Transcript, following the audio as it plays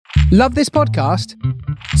Love this podcast?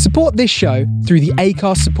 Support this show through the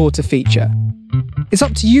Acast supporter feature. It's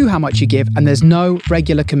up to you how much you give, and there's no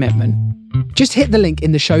regular commitment. Just hit the link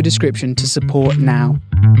in the show description to support now.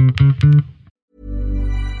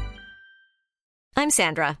 I'm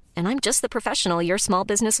Sandra, and I'm just the professional your small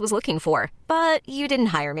business was looking for. But you didn't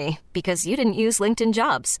hire me because you didn't use LinkedIn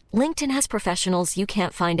Jobs. LinkedIn has professionals you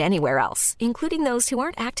can't find anywhere else, including those who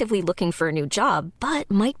aren't actively looking for a new job, but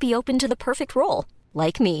might be open to the perfect role,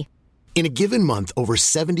 like me. In a given month, over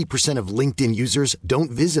 70% of LinkedIn users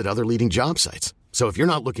don't visit other leading job sites. So if you're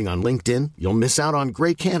not looking on LinkedIn, you'll miss out on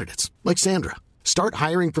great candidates like Sandra. Start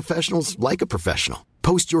hiring professionals like a professional.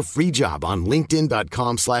 Post your free job on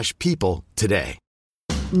linkedin.com/people today.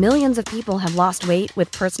 Millions of people have lost weight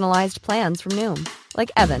with personalized plans from Noom.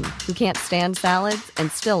 Like Evan, who can't stand salads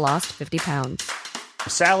and still lost 50 pounds.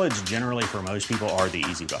 Salads generally for most people are the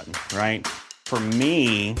easy button, right? For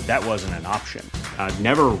me, that wasn't an option. I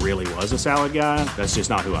never really was a salad guy. That's just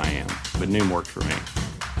not who I am. But Noom worked for me.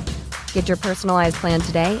 Get your personalized plan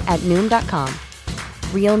today at Noom.com.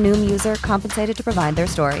 Real Noom user compensated to provide their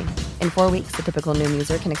story. In 4 weeks, the typical Noom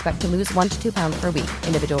user can expect to lose 1 to 2 pounds per week.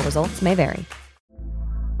 Individual results may vary.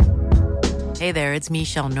 Hey there, it's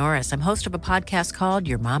Michelle Norris. I'm host of a podcast called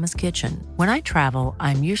Your Mama's Kitchen. When I travel,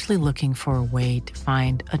 I'm usually looking for a way to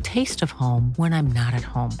find a taste of home when I'm not at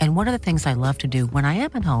home. And one of the things I love to do when I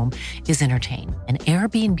am at home is entertain. And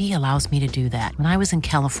Airbnb allows me to do that. When I was in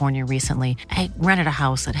California recently, I rented a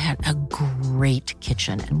house that had a great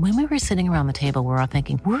kitchen. And when we were sitting around the table, we're all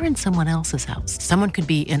thinking, we're in someone else's house. Someone could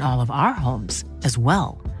be in all of our homes as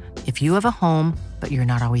well. If you have a home, but you're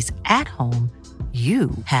not always at home,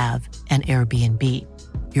 you have an Airbnb.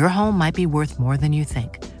 Your home might be worth more than you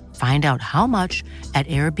think. Find out how much at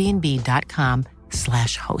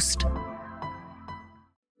airbnb.com/host.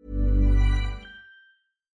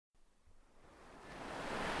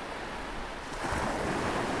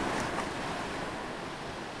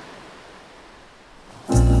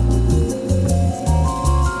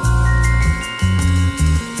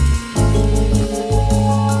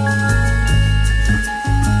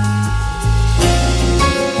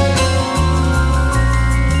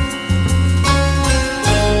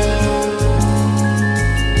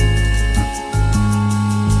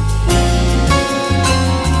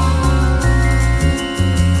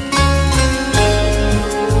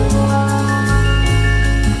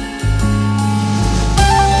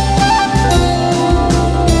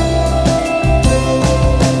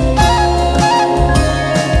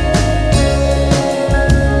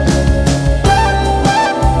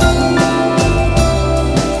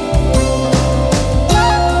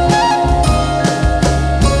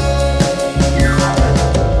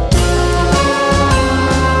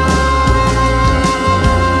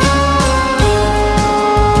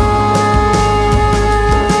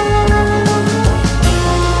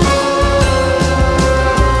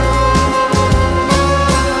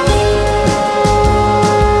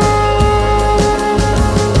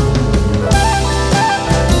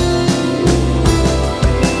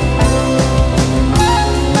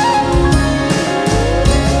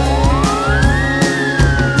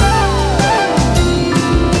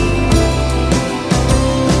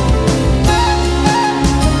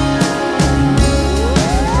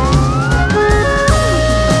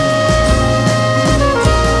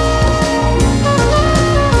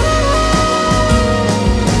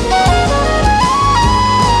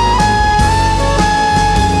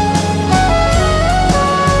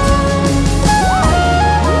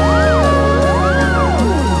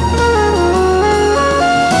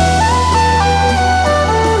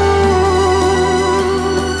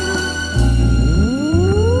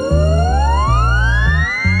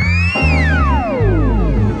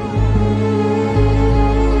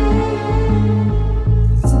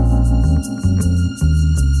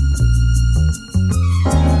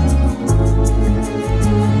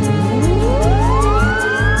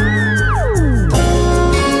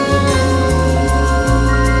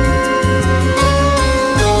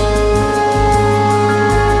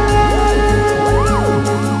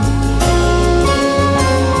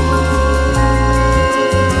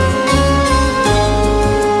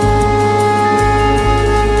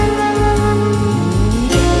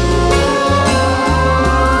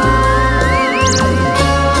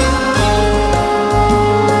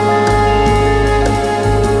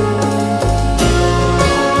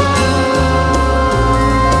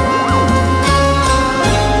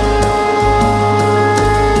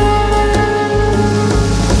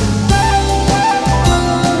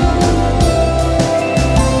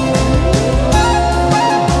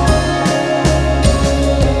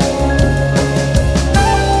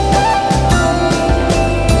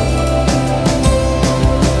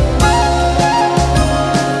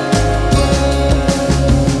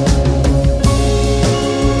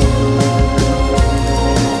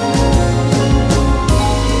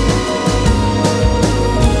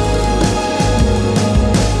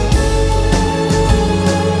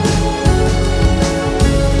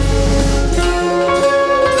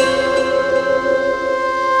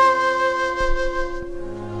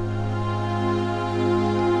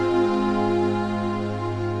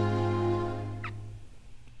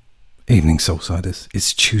 Evening Soulsiders,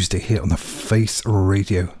 it's Tuesday here on the Face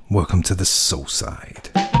Radio. Welcome to the Soulside.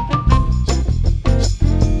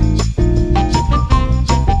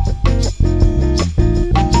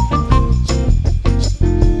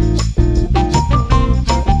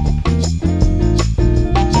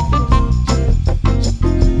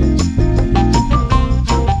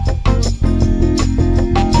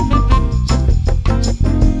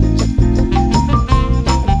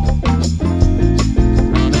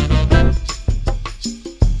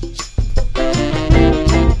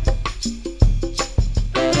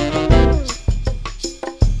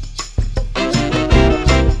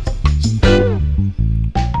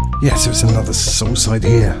 Yes, it's another Soulside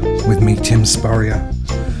here with me, Tim Spurrier.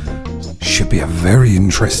 Should be a very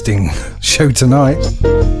interesting show tonight.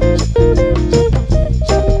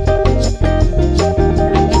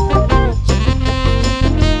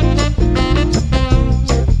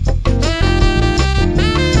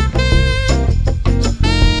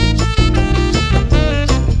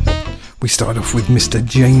 We start off with Mr.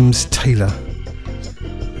 James Taylor.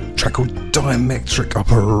 Track called Diametric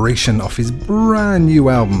Operation off his brand new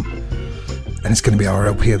album, and it's going to be our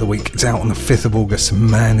LP of the week. It's out on the 5th of August,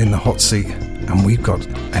 Man in the Hot Seat, and we've got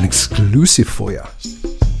an exclusive for you.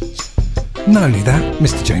 Not only that,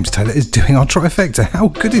 Mr. James Taylor is doing our trifecta. How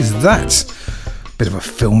good is that? Bit of a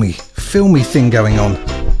filmy thing going on.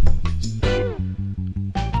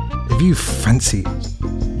 If you fancy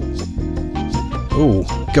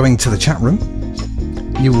going to the chat room,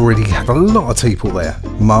 you already have a lot of people there.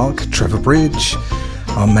 Mark, Trevor Bridge,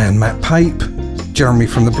 our man Matt Pape, Jeremy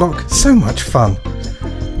from the block. So much fun.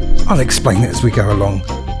 I'll explain it as we go along.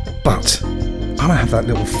 But I'm going to have that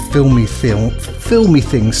little filmy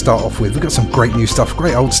thing start off with. We've got some great new stuff,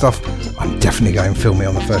 great old stuff. I'm definitely going filmy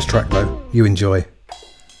on the first track though. You enjoy.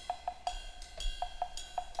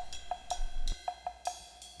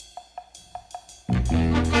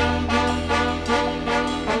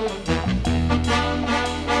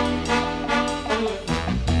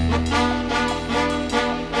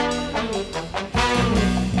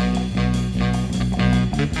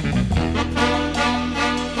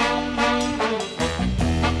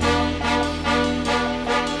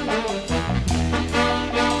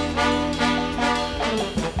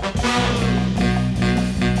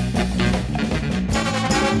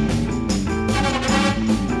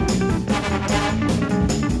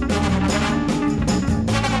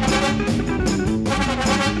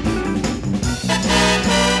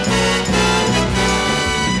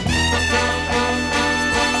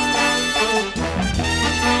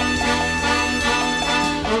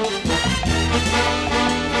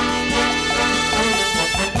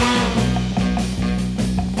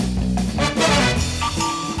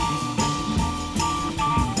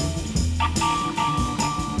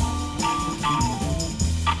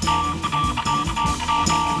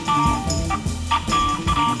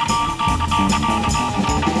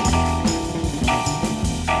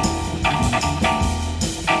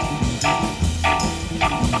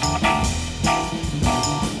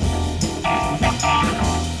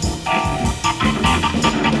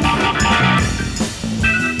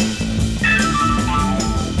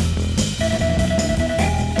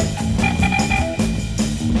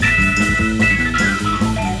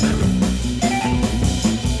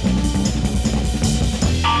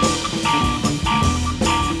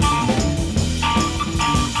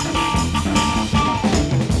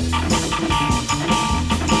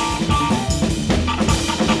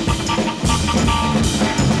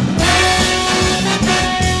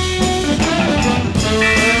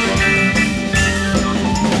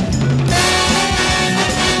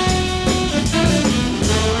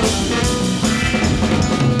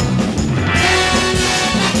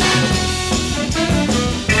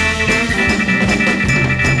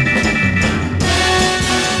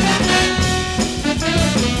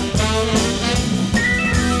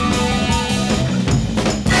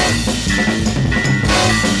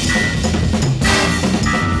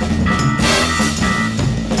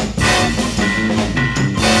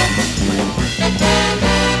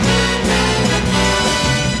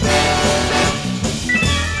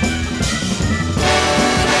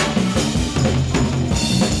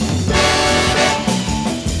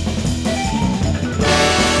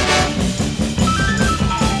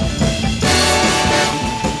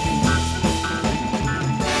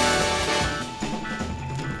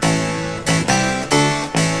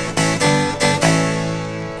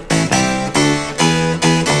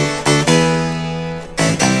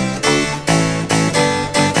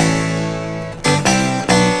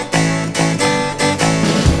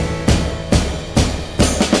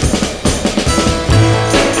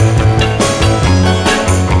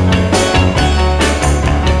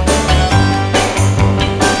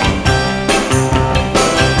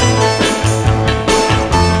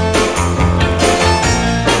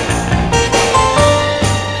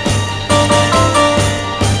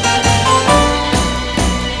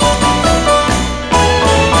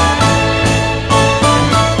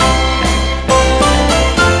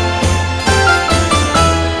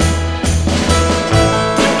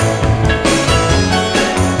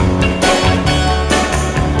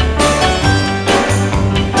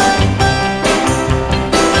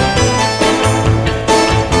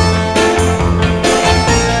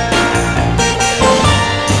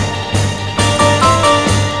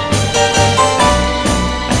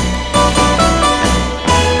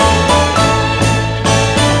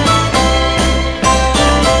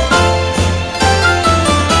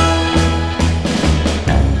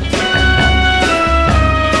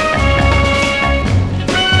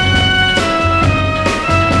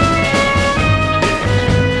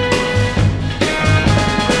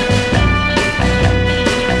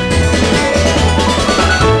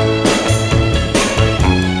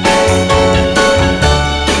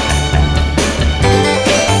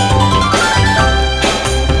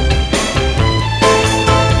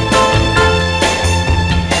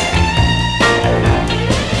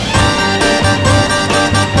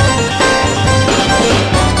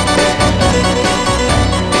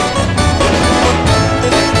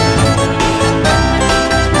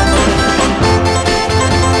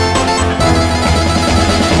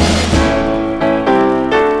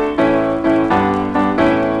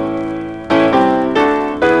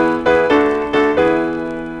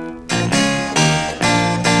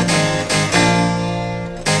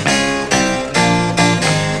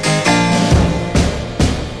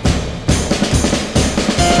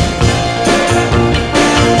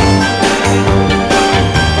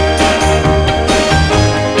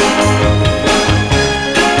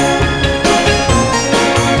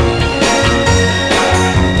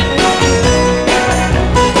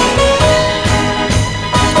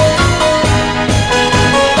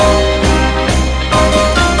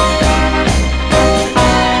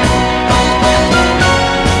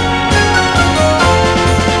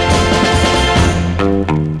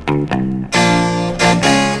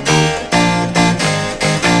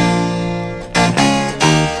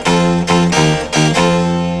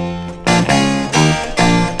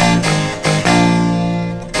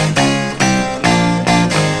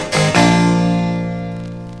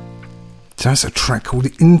 So that's a track called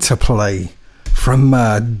Interplay from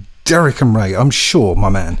Derek and Ray. I'm sure my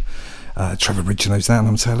man Trevor Bridge knows that, and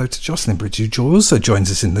I'm saying hello to Jocelyn Bridge, who also joins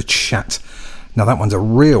us in the chat. Now that one's a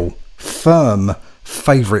real firm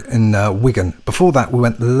favourite in Wigan. Before that we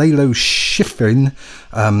went Lalo Schifrin,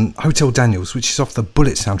 Hotel Daniels, which is off the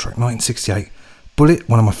Bullet soundtrack, 1968. Bullet,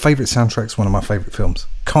 one of my favourite soundtracks, one of my favourite films.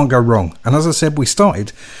 Can't go wrong. And as I said, we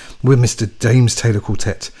started with Mr. James Taylor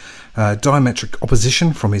Quartet, Diametric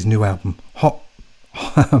Opposition from his new album,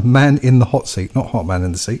 Man in the Hot Seat, not Hot Man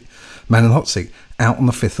in the Seat, Man in the Hot Seat, out on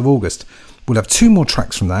the 5th of August. We'll have 2 more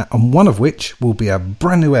tracks from that, and one of which will be a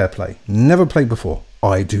brand new airplay, never played before,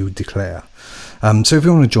 I do declare. So if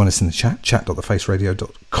you want to join us in the chat,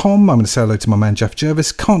 chat.thefaceradio.com. I'm going to say hello to my man Jeff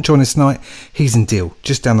Jervis. Can't join us tonight. He's in Deal,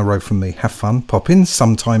 just down the road from me. Have fun. Pop in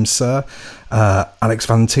sometime, sir. Alex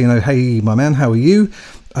Valentino, hey, my man, how are you?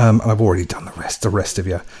 And I've already done the rest of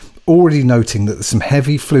you. Already noting that there's some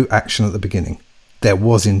heavy flute action at the beginning. There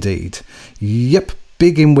was indeed. Yep,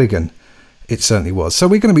 big in Wigan. It certainly was. So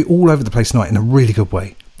we're going to be all over the place tonight in a really good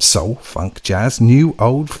way. Soul, funk, jazz, new,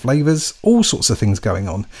 old, flavours, all sorts of things going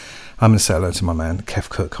on. I'm going to say hello to my man, Kev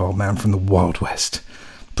Kirkconnell, man from the Wild West.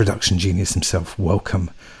 Production genius himself, welcome.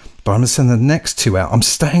 But I'm going to send the next 2 out. I'm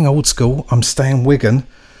staying old school. I'm staying Wigan.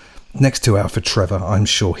 Next 2 out for Trevor. I'm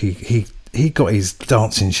sure he got his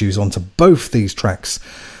dancing shoes onto both these tracks.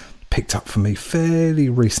 Picked up for me fairly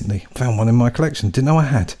recently. Found one in my collection. Didn't know I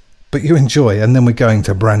had. But you enjoy. And then we're going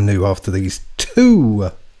to brand new after these 2.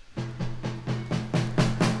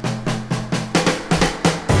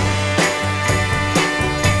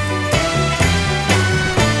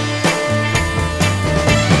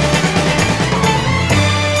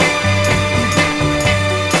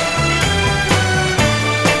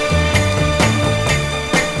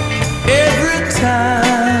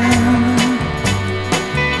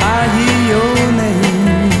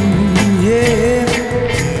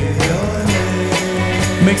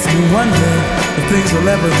 Wonder if things will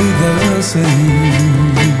ever be the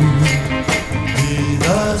same. Be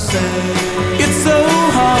the same. It's so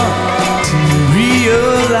hard to realize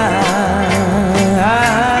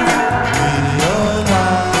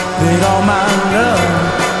that all my love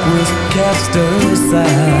was cast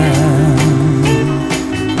aside.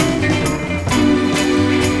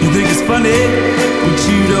 You think it's funny, but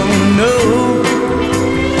you don't know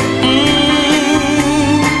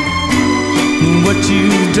what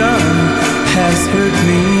you've done has hurt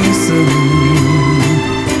me so.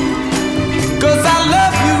 'Cause I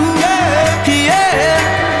love you, yeah, yeah,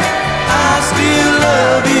 I still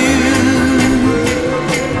love you.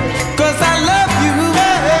 'Cause I love you,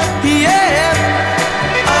 yeah, yeah,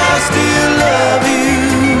 I still love you.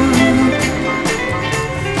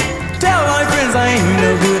 Tell all my friends I ain't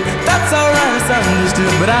no good, that's alright, it's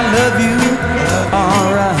understood, but I love you,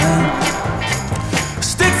 alright.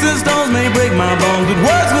 Sticks and stones may break my bones, but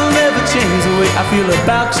words will never change the way I feel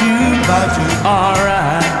about you.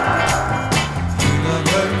 Alright. You love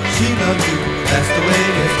her, she loves you. That's the way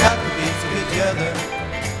it's got to be, so get together.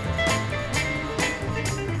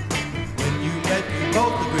 When you met, you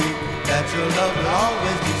both agree that your love will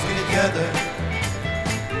always be together.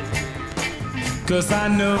 'Cause I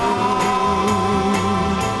know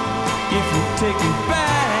if you take me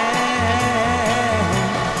back,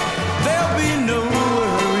 there'll be no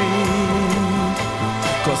worry,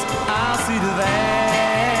 'cause I'll see to that.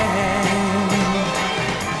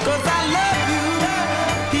 'Cause I love you,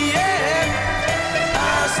 yeah,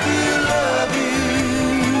 I still love you.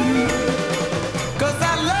 'Cause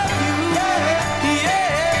I love you,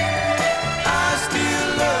 yeah, I still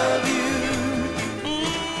love you.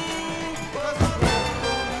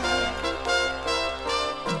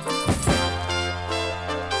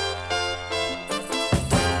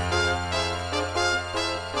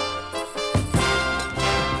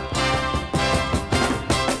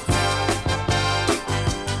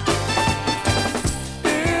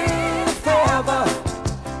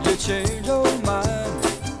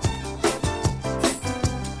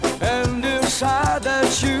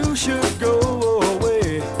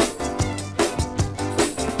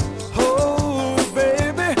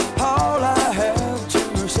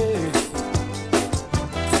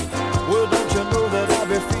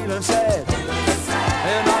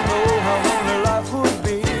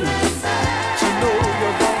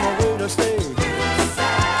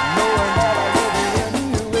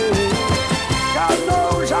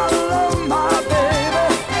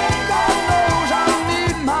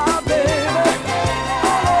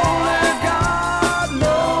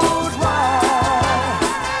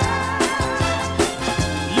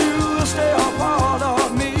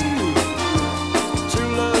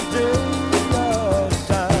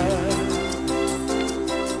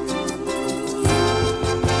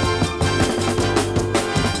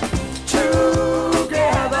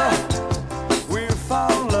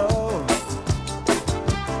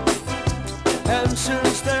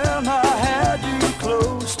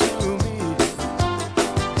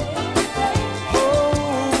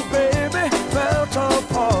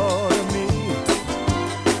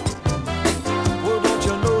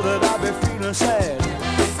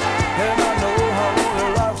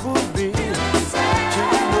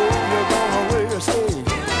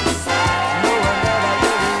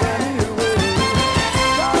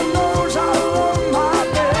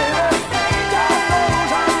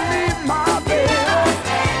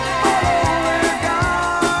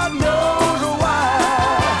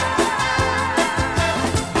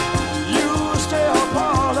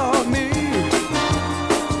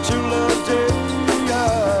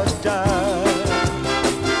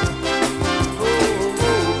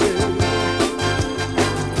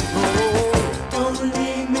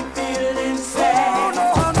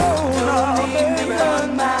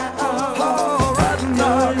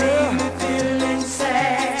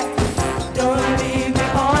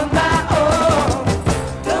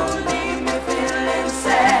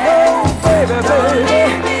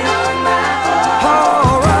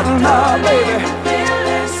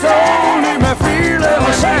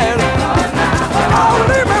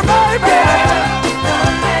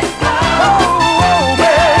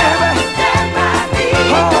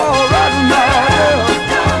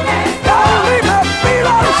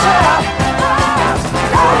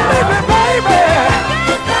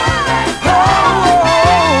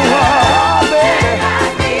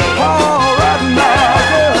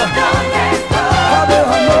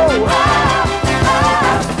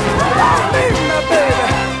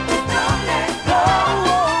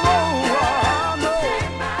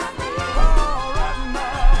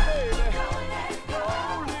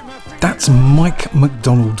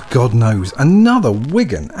 McDonald, God Knows. Another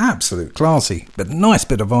Wigan, absolute classy, but nice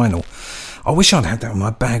bit of vinyl. I wish I'd had that in my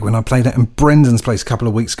bag when I played it in Brendan's place a couple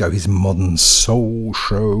of weeks ago, his Modern Soul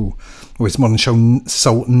show, or his Modern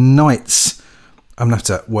Soul Nights. I'm going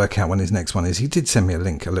to have to work out when his next one is. He did send me a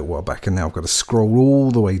link a little while back, and now I've got to scroll all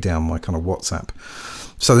the way down my kind of WhatsApp.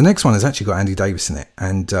 So the next one has actually got Andy Davis in it,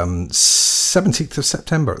 and 17th of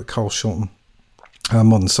September at the Carl Shorten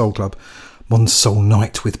Modern Soul Club, Modern Soul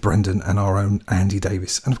Night with Brendan and our own Andy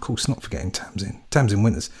Davis, and of course not forgetting Tamsin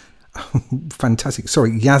Winters. Fantastic.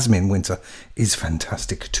 Sorry, Yasmin Winter is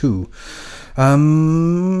fantastic too.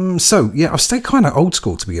 So yeah, I've stayed kind of old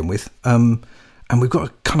school to begin with, and we've got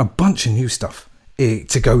a kind of bunch of new stuff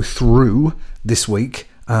to go through this week.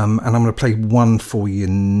 And I'm going to play one for you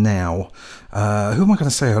now. Who am I going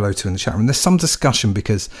to say hello to in the chat room? There's some discussion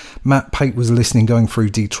because Matt Pate was listening going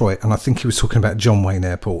through Detroit, and I think he was talking about John Wayne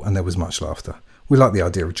Airport, and there was much laughter. We like the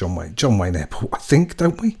idea of John Wayne Airport, I think,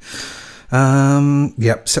 don't we?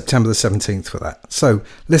 Yep, September the 17th for that. So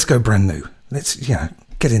let's go brand new. Let's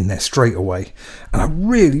get in there straight away. And I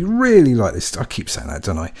really, really like this. I keep saying that,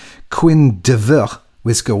 don't I? Quinn Dever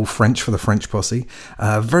with School French for the French Posse.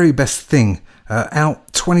 Very Best Thing.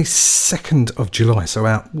 Out 22nd of July, so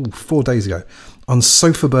out 4 days ago, on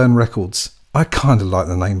Sofa Burn Records. I kind of like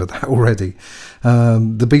the name of that already.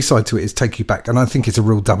 The B-side to it is Take You Back, and I think it's a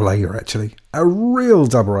real double A-er, actually. A real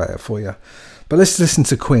double A-er for you. But let's listen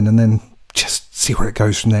to Quinn and then just see where it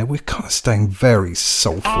goes from there. We're kind of staying very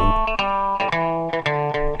soulful.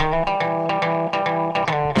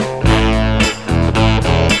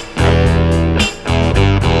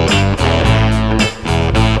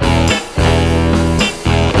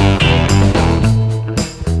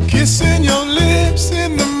 Kissing your lips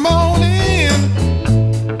in the morning,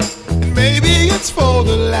 and maybe it's for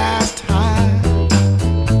the last time.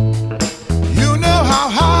 You know how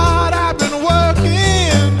hard I've been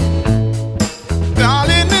working,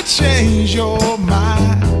 darling, to change your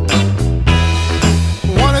mind.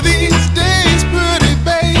 One of these days, pretty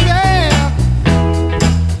baby,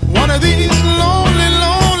 one of these lonely,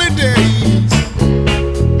 lonely days,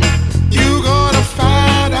 you gonna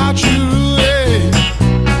find out you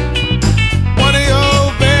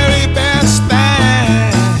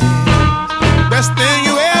best thing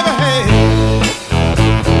you ever had.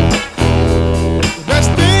 Best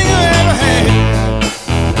thing you ever had.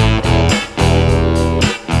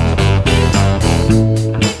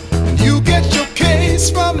 And you get your case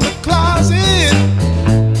from the closet,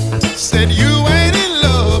 said you ain't in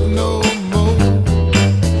love no more.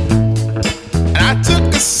 And I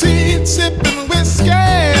took a seat sipping whiskey,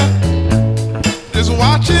 just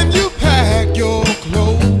watching you pack your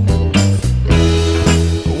clothes.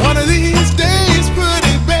 One of these days,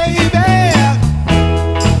 pretty baby,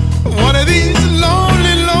 one of these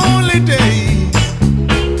lonely, lonely days,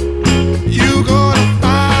 you gonna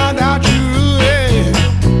find out you had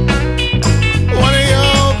one of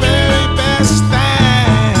your very best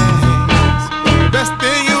things, best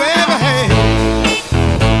thing you ever had.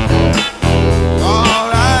 All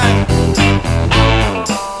right.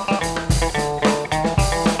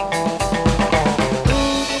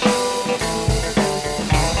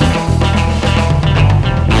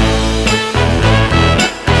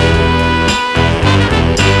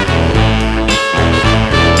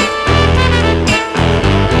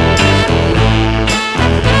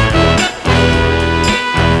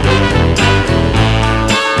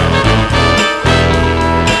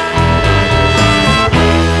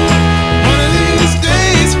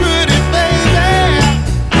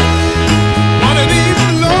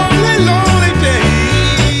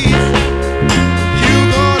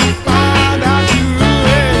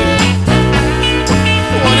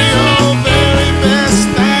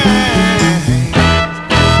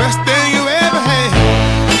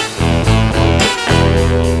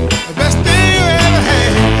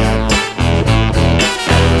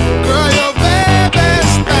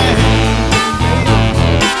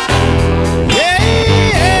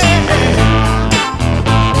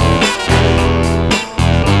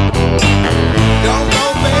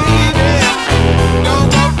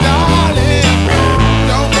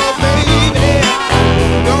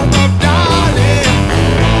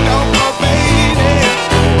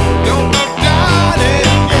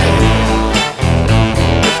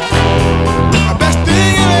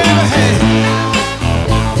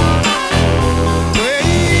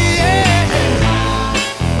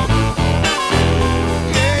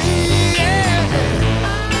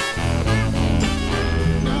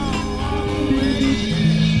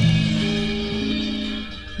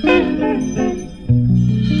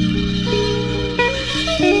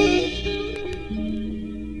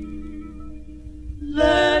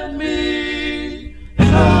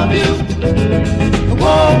 love you.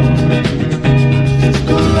 Whoa,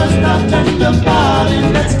 caress that tender body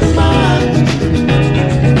next to mine.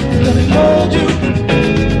 Let me hold you.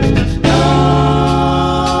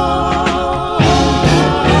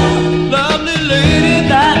 Lovely lady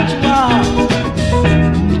that you are.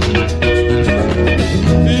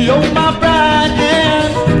 You're my bright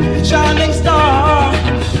and shining star.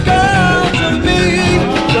 Girl, to me,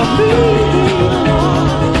 you're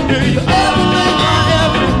everything,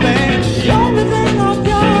 you're everything of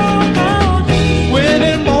your heart. When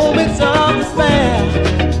in moments of despair,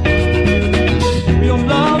 your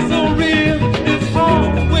love so real is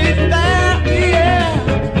always there, yeah.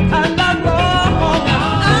 And I know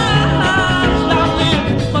I'll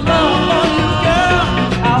live my love for you, girl.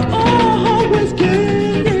 I'll always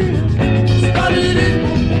give you.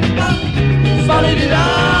 Solid it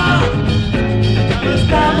out. This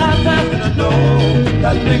time I know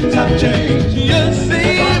that things have changed. You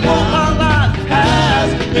see, all my life has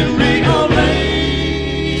been rearranged.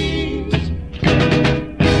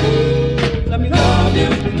 Let me love you.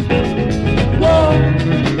 Whoa,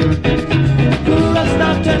 caress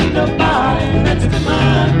that tender body next to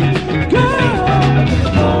mine. Girl, let me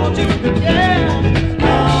hold you, yeah.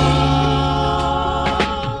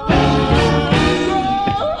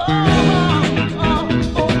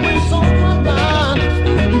 Always on my mind.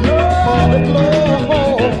 You're the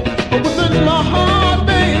glow within my heart,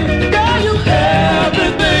 babe. Girl, you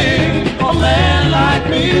everything a man like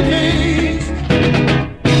me needs.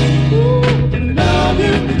 Love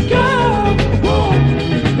you, girl. Whoa,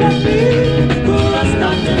 let me caress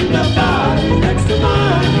that tender body next to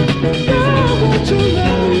mine. Girl, won't you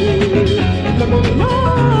let me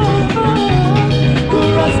love?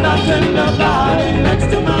 Caress that tender body next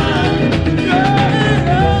to mine.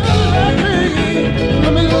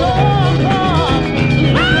 Let me love.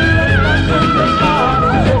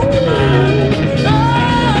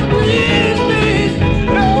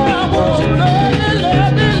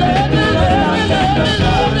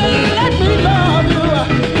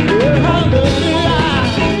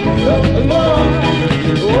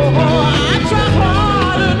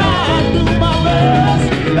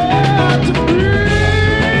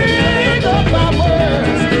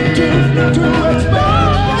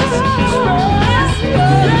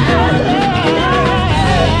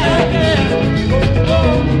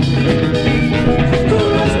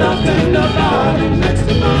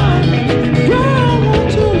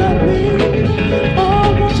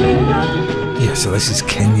 So this is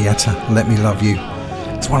Kenyatta, Let Me Love You.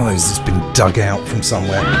 It's one of those that's been dug out from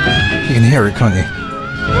somewhere. You can hear it, can't you?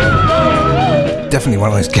 Definitely one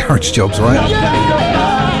of those garage jobs, right?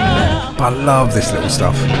 But I love this little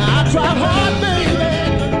stuff.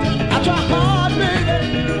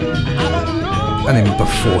 And then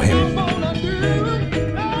before him,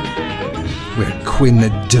 we had Quinn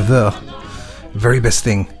Dever. Very best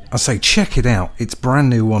thing. I say check it out. It's brand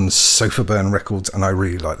new on Sofa Burn Records, and I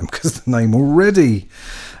really like them because of the name already.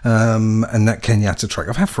 And that Kenyatta track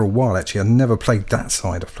I've had for a while, actually. I've never played that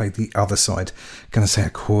side. I've played the other side. Gonna say a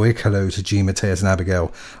quick hello to G. Mateus and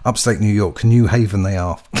Abigail. Upstate New York, New Haven they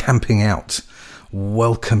are, camping out.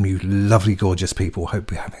 Welcome, you lovely, gorgeous people.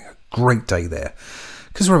 Hope you're having a great day there.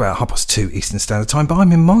 Because we're about 2:30 Eastern Standard Time, but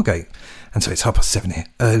I'm in Margate. And so it's 7:30 here,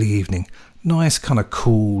 early evening. Nice kind of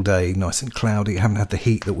cool day, nice and cloudy. Haven't had the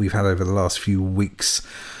heat that we've had over the last few weeks.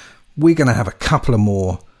 We're going to have a couple of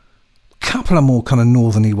more kind of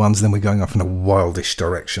northerny ones, then we're going off in a wildish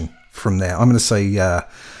direction from there. I'm going to say I've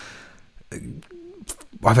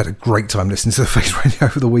had a great time listening to the Face Radio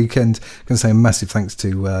over the weekend. I'm going to say a massive thanks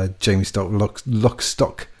to Jamie Stock,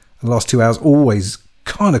 Lockstock. The last 2 hours, always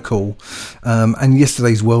kind of cool. And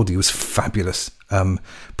yesterday's Worldie was fabulous.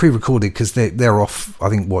 Pre-recorded because they're off, I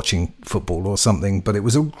think, watching football or something, but it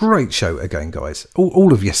was a great show again, guys.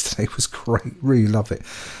 All of yesterday was great, really love it.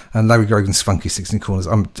 And Larry Grogan's Funky 16 Corners,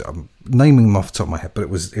 I'm naming them off the top of my head, but it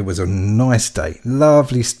was a nice day,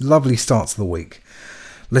 lovely starts of the week.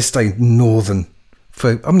 Let's stay northern.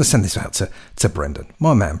 I'm going to send this out to Brendan,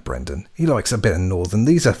 my man Brendan. He likes a bit of northern.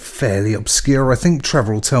 These are fairly obscure, I think.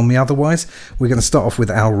 Trevor will tell me otherwise. We're going to start off with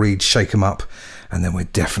Al Reed, Shake 'Em Up, and then we're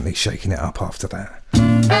definitely shaking it up after that.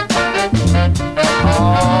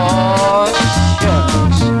 Oh,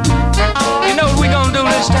 shucks. You know what we're going to do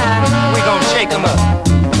this time? We're going to shake 'em up.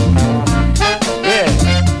 Yeah.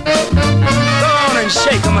 Go on and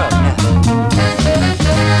shake 'em up now.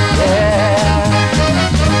 Yeah.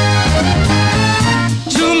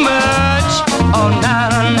 Too much or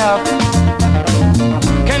not enough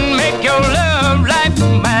can make your love life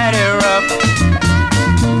mighty rough.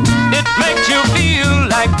 It makes you feel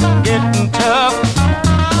like getting tough.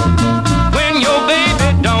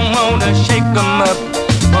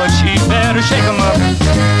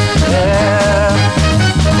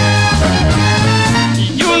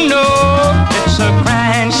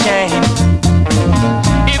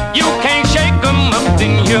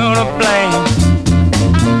 the blame.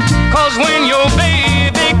 'Cause when your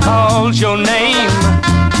baby calls your name,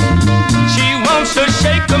 she wants to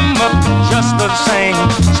shake 'em up just the same.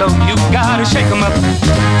 So you gotta shake 'em up,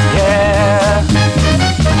 yeah.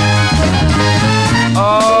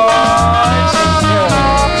 Oh,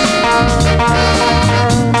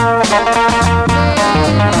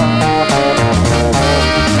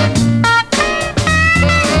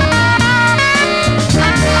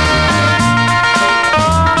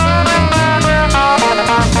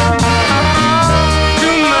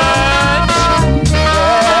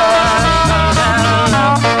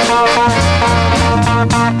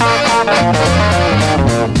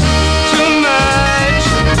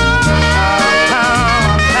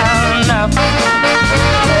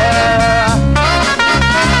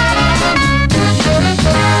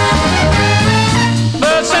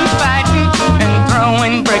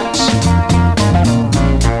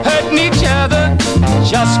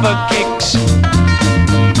 just for kicks.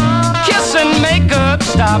 Kiss and make up,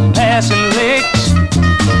 stop passing licks,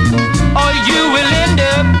 or you will end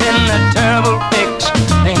up in a terrible fix.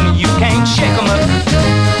 Then you can't shake 'em up,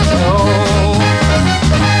 no.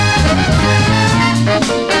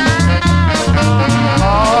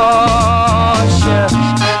 Oh, shucks,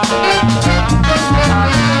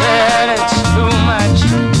 that it's too much,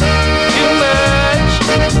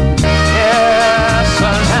 yeah, so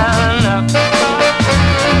line up.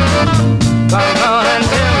 Come on and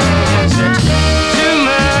tell me, is it too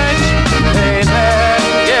much, baby?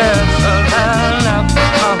 Yes, so line up,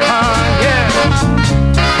 yeah.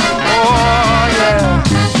 Oh, yeah.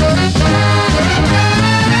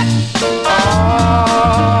 Oh,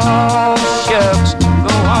 shucks,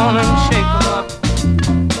 go on and shake 'em up.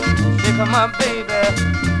 Shake 'em up, baby.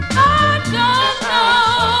 I don't know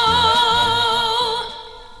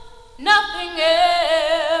nothing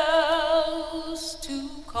else to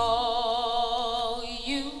call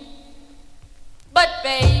you, but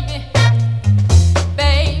baby,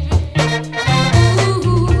 baby,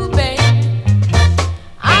 ooh, baby,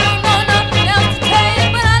 I don't know nothing else to tell you,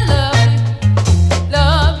 but I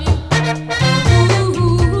love you,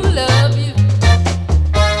 ooh, love you.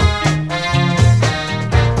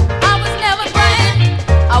 I was never grand,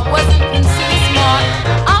 I wasn't considered smart.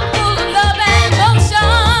 I'm full of love and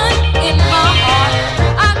emotion in my heart.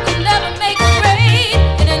 I could never make a grade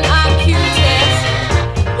in an IQ test.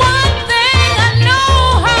 One thing I know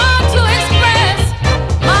how to express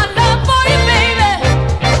my love for you, baby.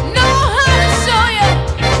 Know how to show you,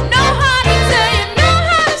 know how to tell you, know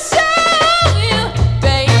how to show you,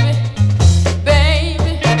 baby,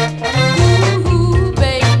 baby, ooh,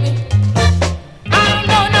 baby. I don't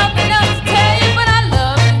know nothing else to tell you, but I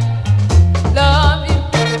love you,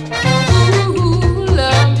 ooh,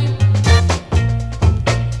 love you.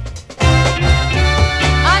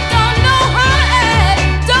 I don't know how to add,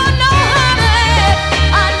 don't know how to add.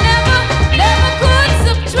 I never could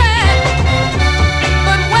subtract.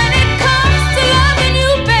 But when it comes to loving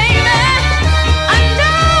you, baby, I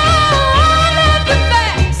know all of the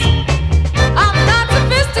facts. I'm not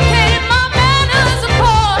sophisticated, my manners are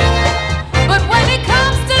poor. But when it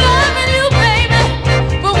comes to loving you, baby,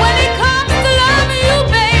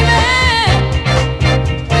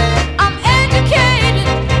 I'm educated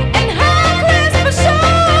and high class for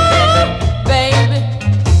sure. Baby,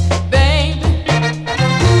 baby,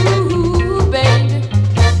 ooh, baby.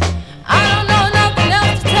 I don't know nothing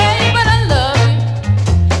else to tell you, but I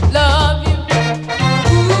love you,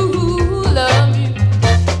 ooh, love you.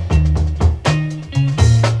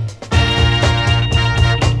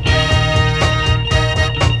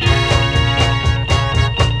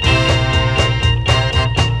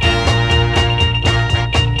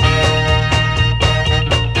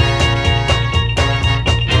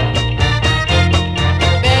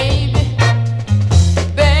 Baby,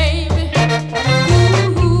 baby,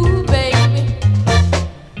 ooh, baby.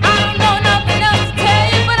 I don't know nothing else to tell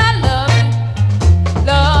you, but I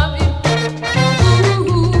love you,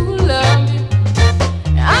 ooh, love you.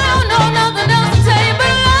 I don't know nothing else to tell you, but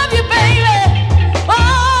I love you, baby.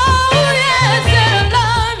 Oh, yes, and I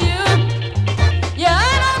love you. Yeah,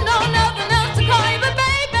 I don't know nothing else to call you, but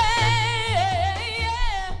baby,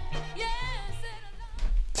 yes, and I love you.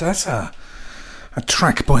 So that's a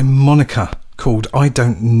track by Monica called I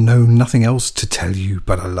Don't Know Nothing Else to Tell You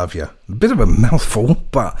But I Love You. A bit of a mouthful,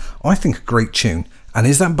 but I think a great tune. And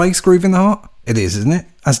is that bass groove in the heart? It is, isn't it?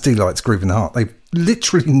 As D-Light's Groove in the Heart. They've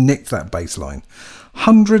literally nicked that bass line.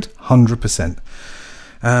 100%.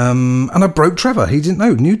 And I broke Trevor. He didn't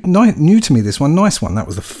know. New to me, this one. Nice one. That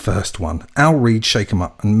was the first one. Al Reed, Shake 'Em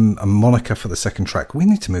Up, and Monica for the second track. We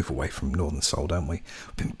need to move away from Northern Soul, don't we?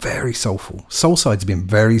 We've been very soulful. Soulside's been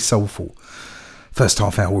very soulful. First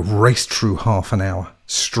half hour, we've raced through half an hour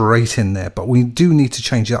straight in there, but we do need to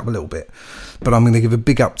change it up a little bit. But I'm going to give a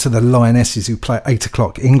big up to the Lionesses who play at 8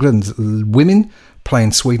 o'clock. England's women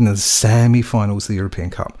playing Sweden in the semi-finals of the European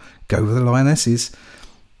Cup. Go with the Lionesses.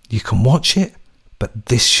 You can watch it, but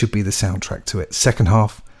this should be the soundtrack to it. Second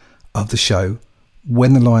half of the show,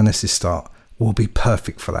 when the Lionesses start, will be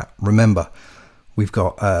perfect for that. Remember, we've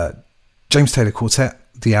got James Taylor Quartet,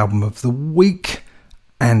 the album of the week,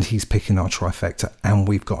 and he's picking our trifecta, and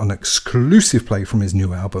we've got an exclusive play from his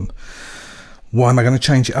new album. Why am I going to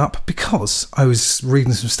change it up? Because I was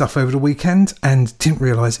reading some stuff over the weekend and didn't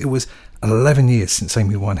realise it was 11 years since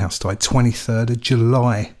Amy Winehouse died, 23rd of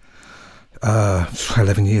July,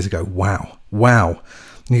 11 years ago. Wow.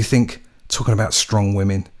 And you think, talking about strong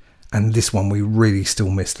women, and this one we really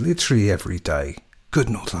still miss literally every day. Good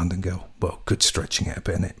North London girl. Well, good stretching it a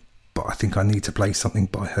bit, innit? But I think I need to play something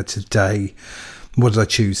by her today. What did I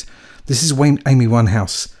choose? This is Amy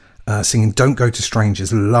Winehouse singing Don't Go to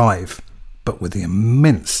Strangers live, but with the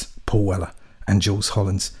immense Paul Weller and Jules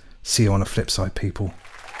Hollins. See you on the flip side, people.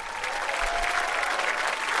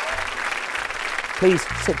 Please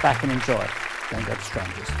sit back and enjoy. Don't Go to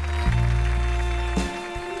Strangers.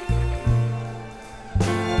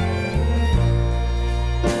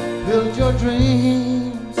 Build your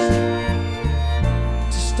dreams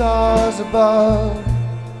to stars above.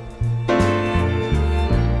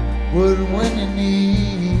 Would when you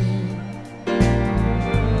need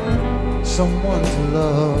someone to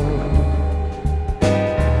love.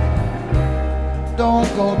 Don't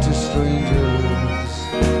go to strangers,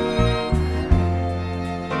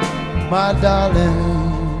 my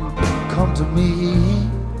darling, come to me.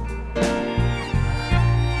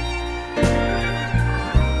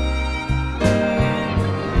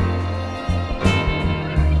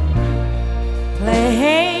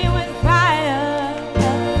 Play with fire,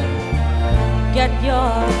 get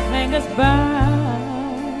your fingers burned.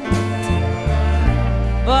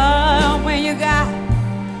 But when you got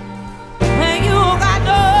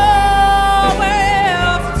nowhere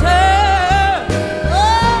else to turn,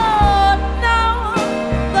 oh no,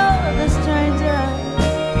 go to strangers,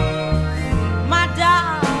 my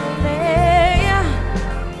darling,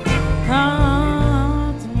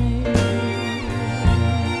 come to me.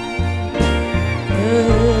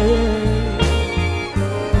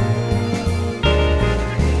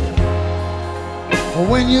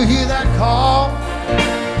 When you hear that call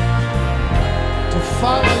to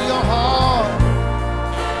follow your heart,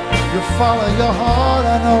 you follow your heart,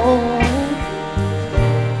 I know.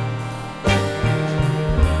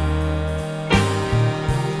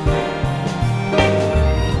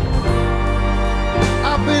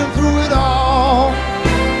 I've been through it all,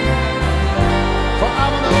 for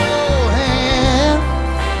I'm an old hand,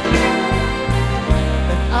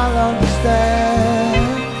 and I'll understand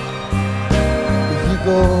if you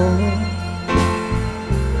go.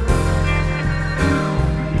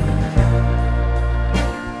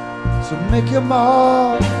 So make your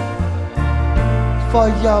mark for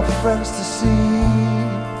your friends to see.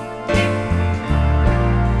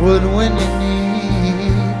 But when you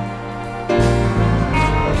need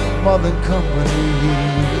more than company,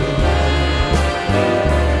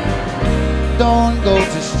 don't go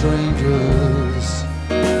to strangers,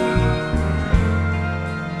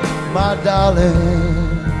 my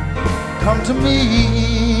darling, come to me.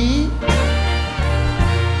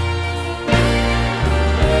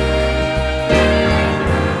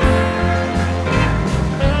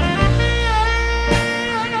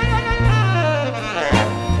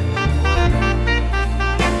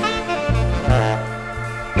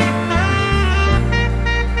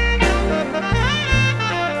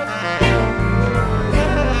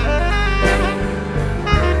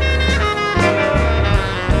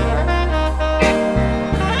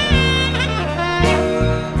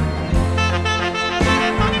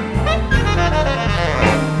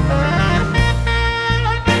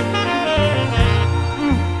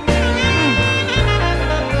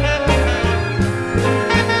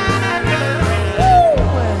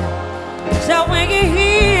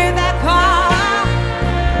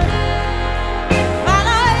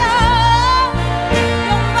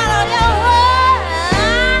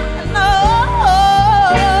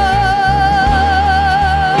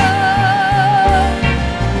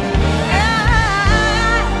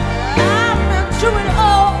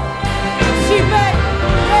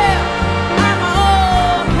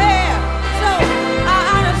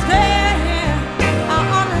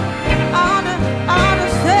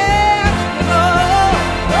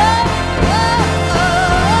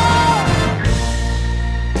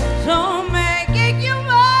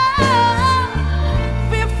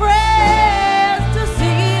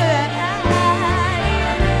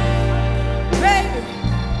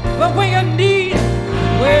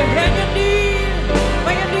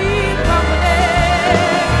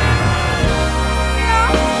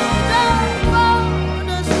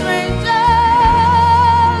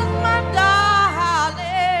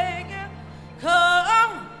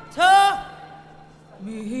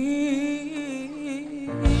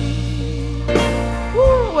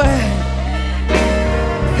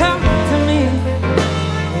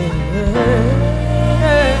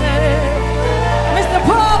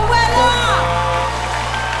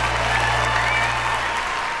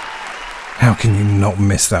 can you not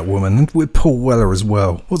miss that woman? And with Paul Weller as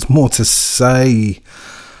well. What's more to say?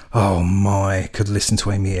 Oh my, could listen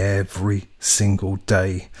to Amy every single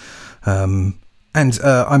day. I'm going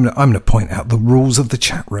to point out the rules of the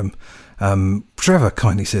chat room. Trevor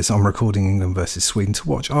kindly says, I'm recording England versus Sweden to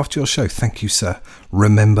watch after your show. Thank you, sir.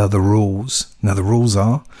 Remember the rules. Now, the rules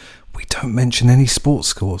are, we don't mention any sports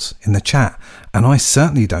scores in the chat, and I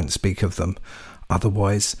certainly don't speak of them.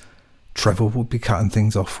 Otherwise, Trevor will be cutting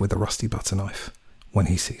things off with a rusty butter knife when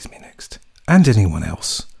he sees me next. And anyone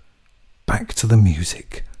else. Back to the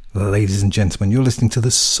music. Ladies and gentlemen, you're listening to the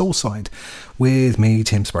Soulside with me,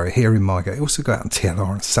 Tim Spurrier, here in Margate. I also go out on TLR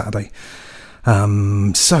on Saturday.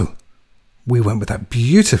 So, we went with that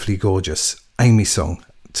beautifully gorgeous Amy song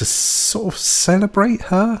to sort of celebrate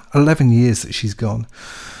her 11 years that she's gone.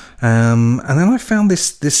 And then I found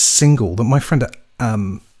this single that my friend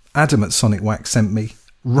Adam at Sonic Wax sent me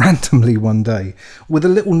randomly one day with a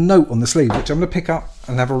little note on the sleeve, which I'm going to pick up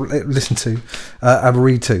and have a listen to, have a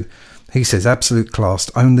read to. He says, absolute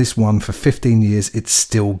class, own this one for 15 years, it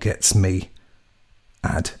still gets me.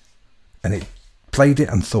 And it played it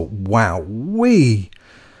and thought, wow,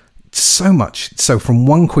 so much. So from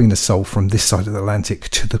one Queen of Soul from this side of the Atlantic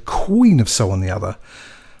to the Queen of Soul on the other.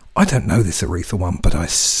 I don't know this Aretha one, but I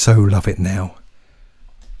so love it now.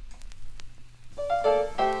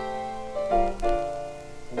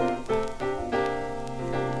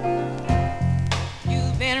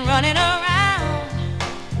 You've been running around,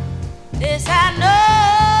 this I know,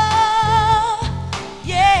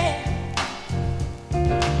 yeah.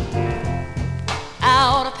 I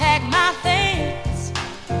ought to pack my things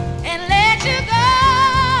and let you go.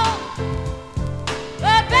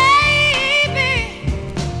 But baby,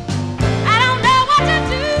 I don't know what to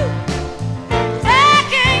do, 'cause I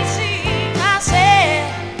can't see myself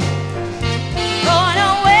going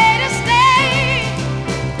away to stay.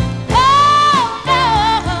 Oh no,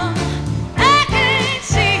 I can't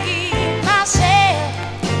see myself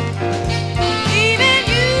leaving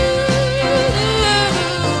you.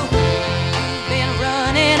 You've been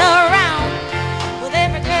running around with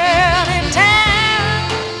every girl in town.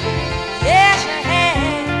 Yes, you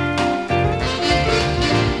have.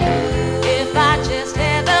 If I just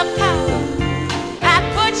had the power, I'd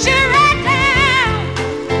put you right down.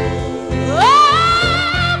 Oh,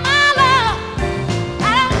 my love, I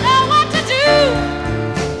don't know what to do,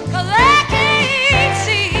 'cause I can't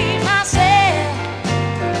see myself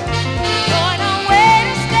going away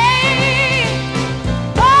to stay.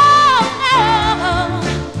 Oh, no,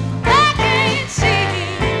 I can't see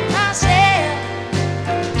myself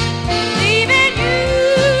leaving you,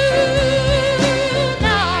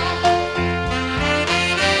 no.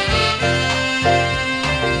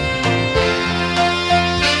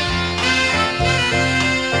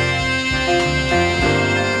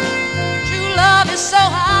 True love is so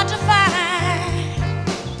hard to find.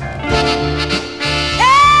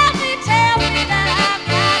 Tell me that I've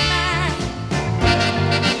got mine.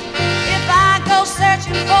 If I go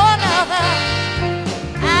searching for another,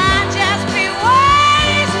 I'd just be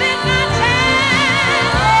wasting my time.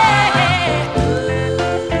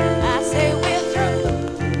 I say we're through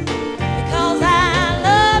because I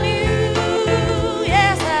love you.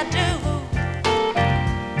 Yes, I do.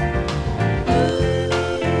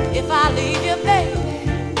 If I leave you, baby,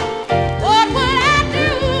 what would I do?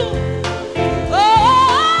 Oh,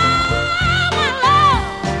 my love,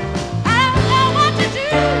 I don't know what to do,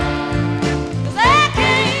 'cause I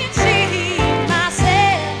can't see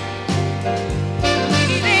myself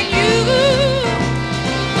leaving you.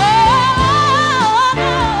 Oh,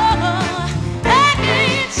 I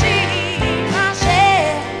can't see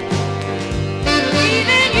myself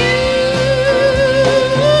leaving you,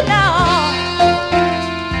 no.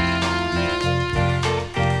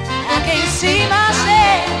 I can't see myself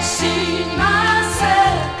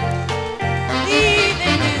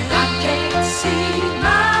leaving you. I can't see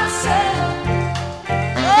myself.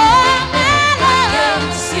 Oh, my love, I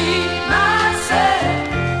can't see myself.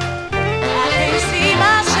 I can't see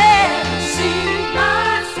myself.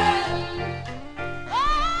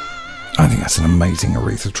 I think that's an amazing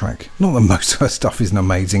Aretha track. Not that most of her stuff isn't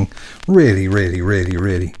amazing. Really, really, really,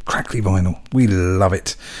 really. Crackly vinyl. We love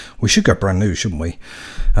it. We should go brand new, shouldn't we?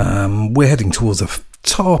 We're heading towards the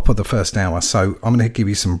top of the first hour, so I'm going to give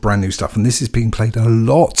you some brand new stuff. And this is being played a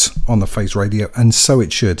lot on the Face Radio, and so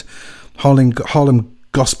it should. Harlem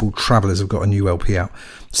Gospel Travellers have got a new LP out,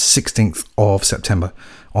 16th of September,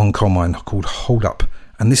 on Colemine, called Hold Up.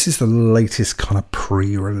 And this is the latest kind of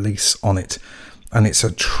pre-release on it. And it's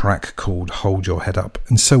a track called Hold Your Head Up.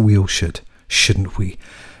 And so we all should, shouldn't we?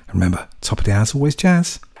 Remember, top of the hour is always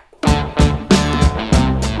jazz.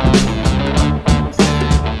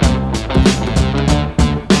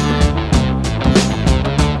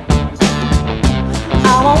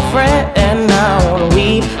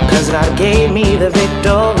 God gave me the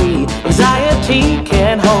victory. Anxiety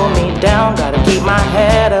can't hold me down. Gotta keep my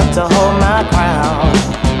head up to hold my crown.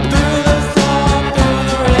 Through the storm, through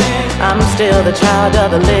the rain, I'm still the child of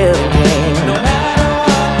the living King. no matter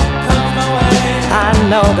what comes my way, I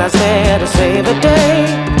know God's there to save the day.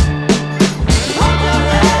 hold your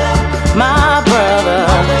head up, My brother,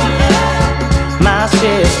 my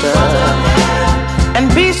sister, and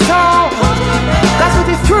be strong. God's with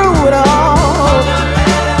you through it all.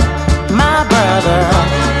 My brother,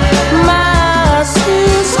 my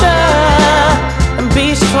sister, and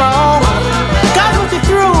be strong. God's with you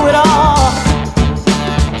through it all.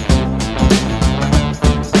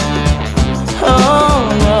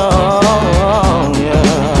 Oh,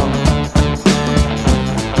 yeah.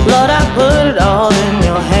 Lord, I put it all in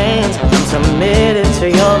your hands. I'm submitted to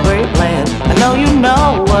your great plan. I know you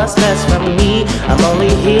know what's best for me. I'm only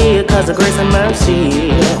here cause of grace and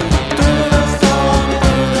mercy. through the storm,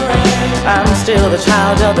 through the rain, I'm still the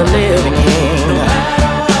child of the living King. no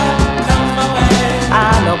matter what comes my way,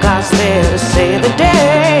 I know God's there to save the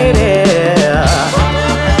day. Yeah.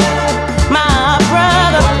 My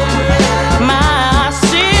brother, my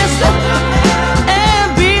sister, and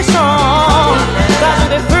be strong. God's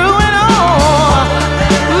with you through it all.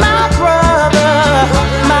 My brother,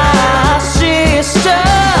 my sister,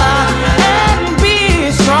 and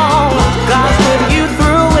be strong. God's with you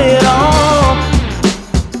through it all.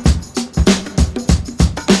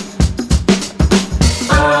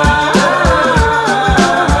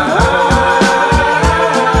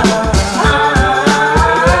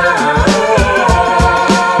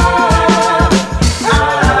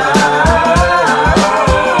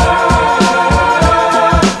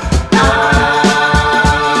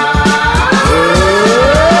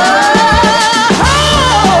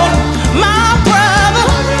 My brother,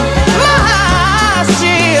 my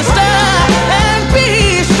sister, and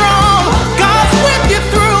be strong. God's with you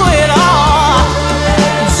through it all.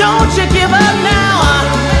 Don't you give up now.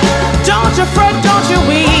 Don't you fret, don't you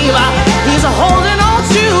weep. He's holding on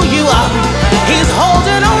to you. He's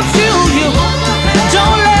holding on to you.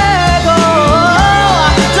 Don't let go.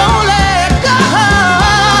 Don't let go.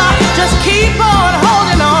 Just keep on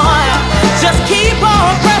holding on. Just keep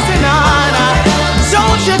on pressing on.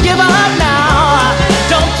 Don't you give up now.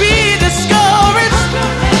 Don't be discouraged.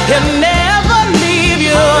 He'll never leave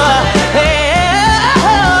you.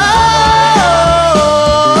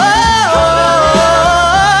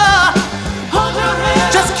 hold your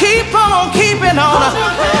head Just keep on keeping on.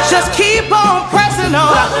 Just keep on pressing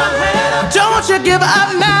on. Don't you give up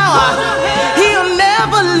now. He'll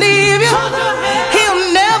never leave you. He'll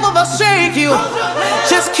never forsake you.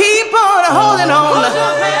 Just keep on holding on. hold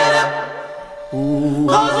your head up,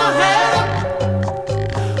 hold your head up,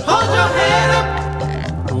 hold your head up,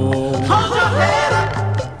 hold your head up.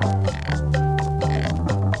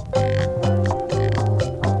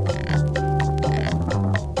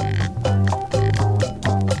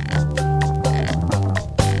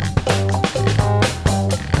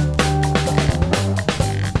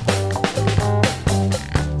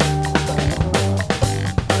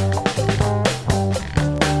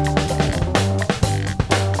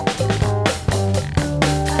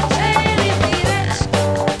 I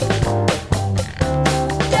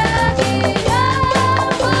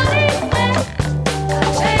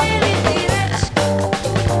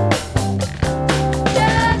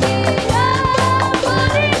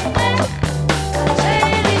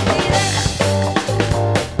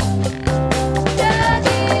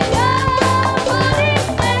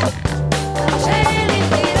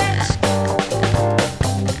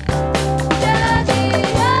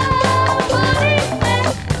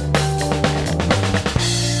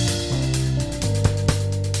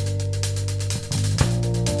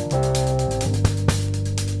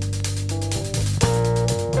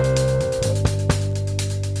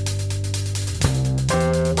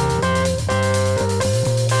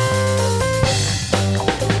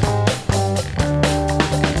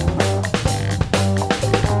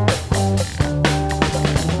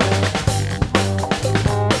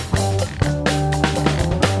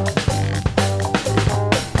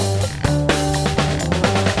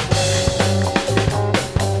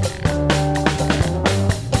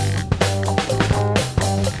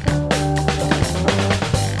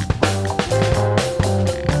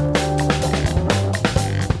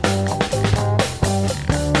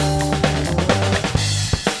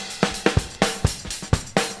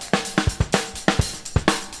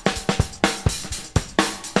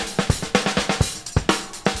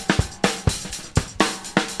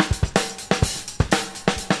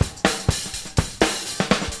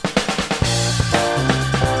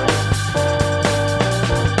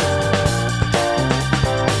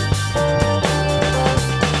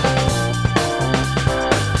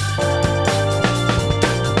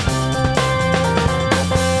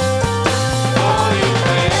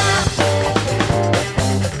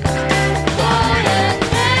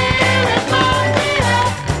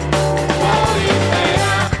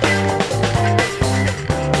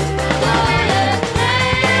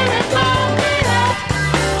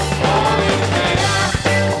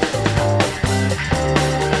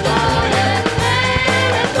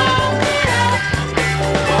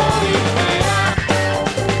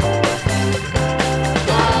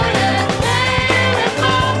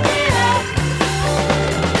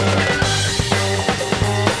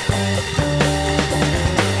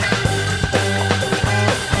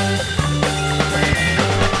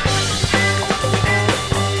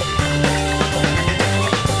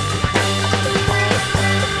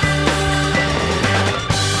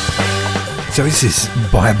So this is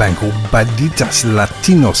by a band called Baditas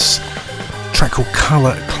Latinos, track called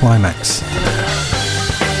Color Climax.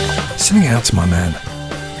 Sending it out to my man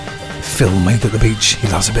Phil, made at the beach. He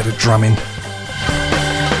loves a bit of drumming.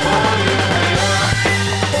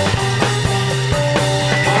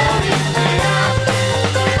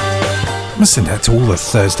 I'm gonna send out to all the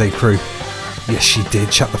Thursday crew. Yes, she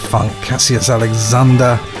did. Shut the Funk, Cassius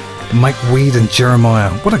Alexander, Mike Weed and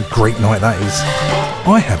Jeremiah. What a great night that is.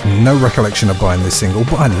 I have no recollection of buying this single,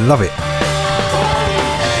 but I love it.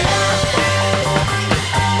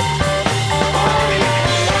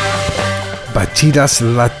 Batidas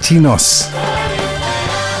Latinos.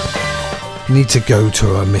 Need to go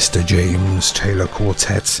to a Mr. James Taylor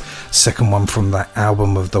Quartet, second one from that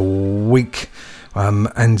album of the week.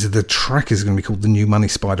 And the track is going to be called The New Money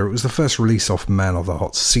Spider. It was the first release off Man of the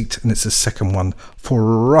Hot Seat, and it's the second one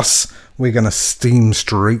for us. We're going to steam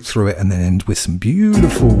straight through it and then end with some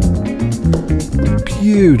beautiful,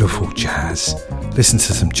 beautiful jazz. Listen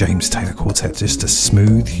to some James Taylor Quartet just to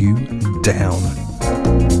smooth you down.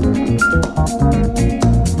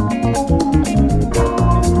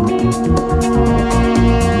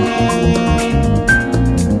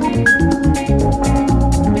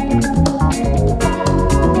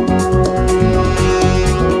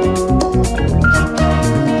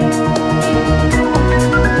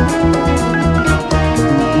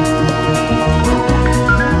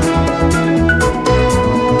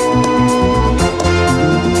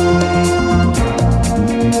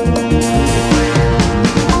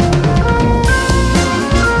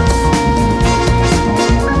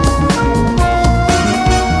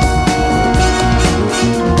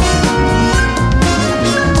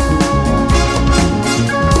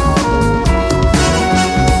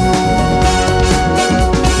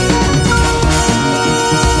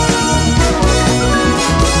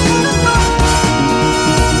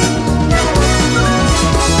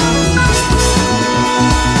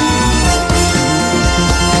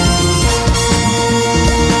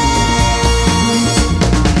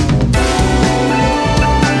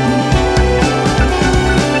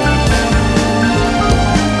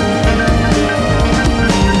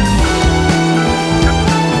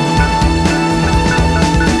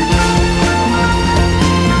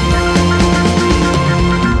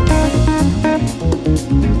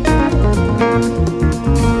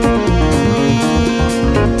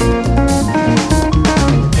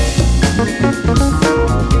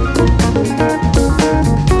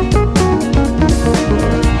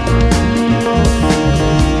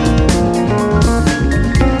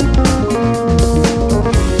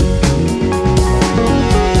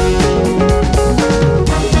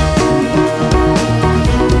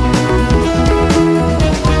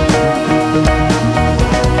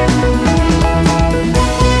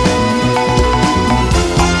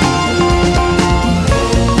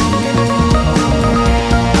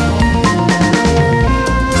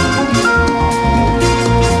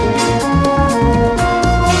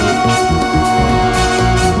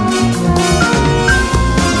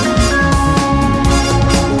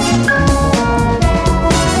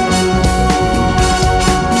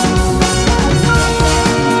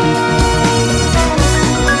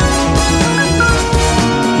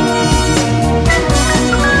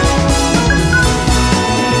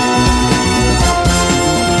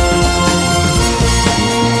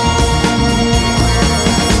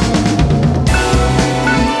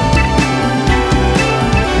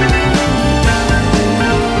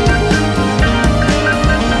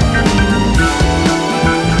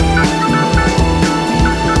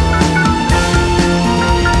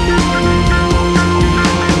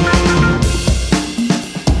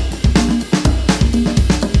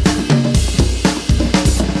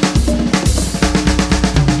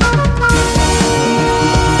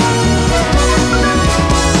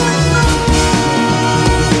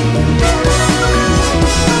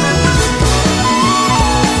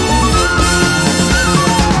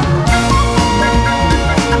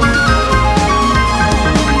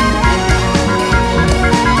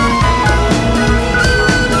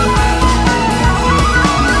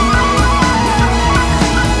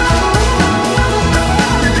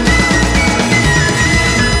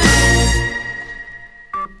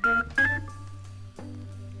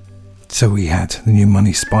 So we had The New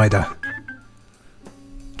Money Spider,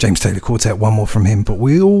 James Taylor Quartet, one more from him, but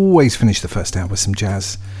we always finish the first hour with some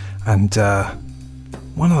jazz. And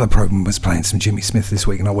one other program was playing some Jimmy Smith this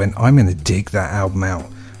week, and I went, I'm going to dig that album out.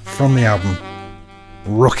 From the album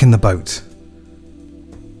Rockin' the Boat.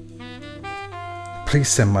 Please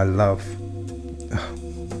send my love.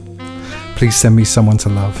 Please send me someone to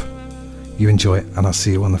love. You enjoy it, and I'll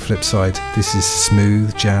see you on the flip side. This is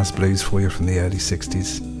smooth jazz blues for you from the early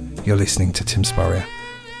 60s. You're listening to Tim Spurrier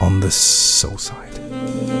on the Soulside.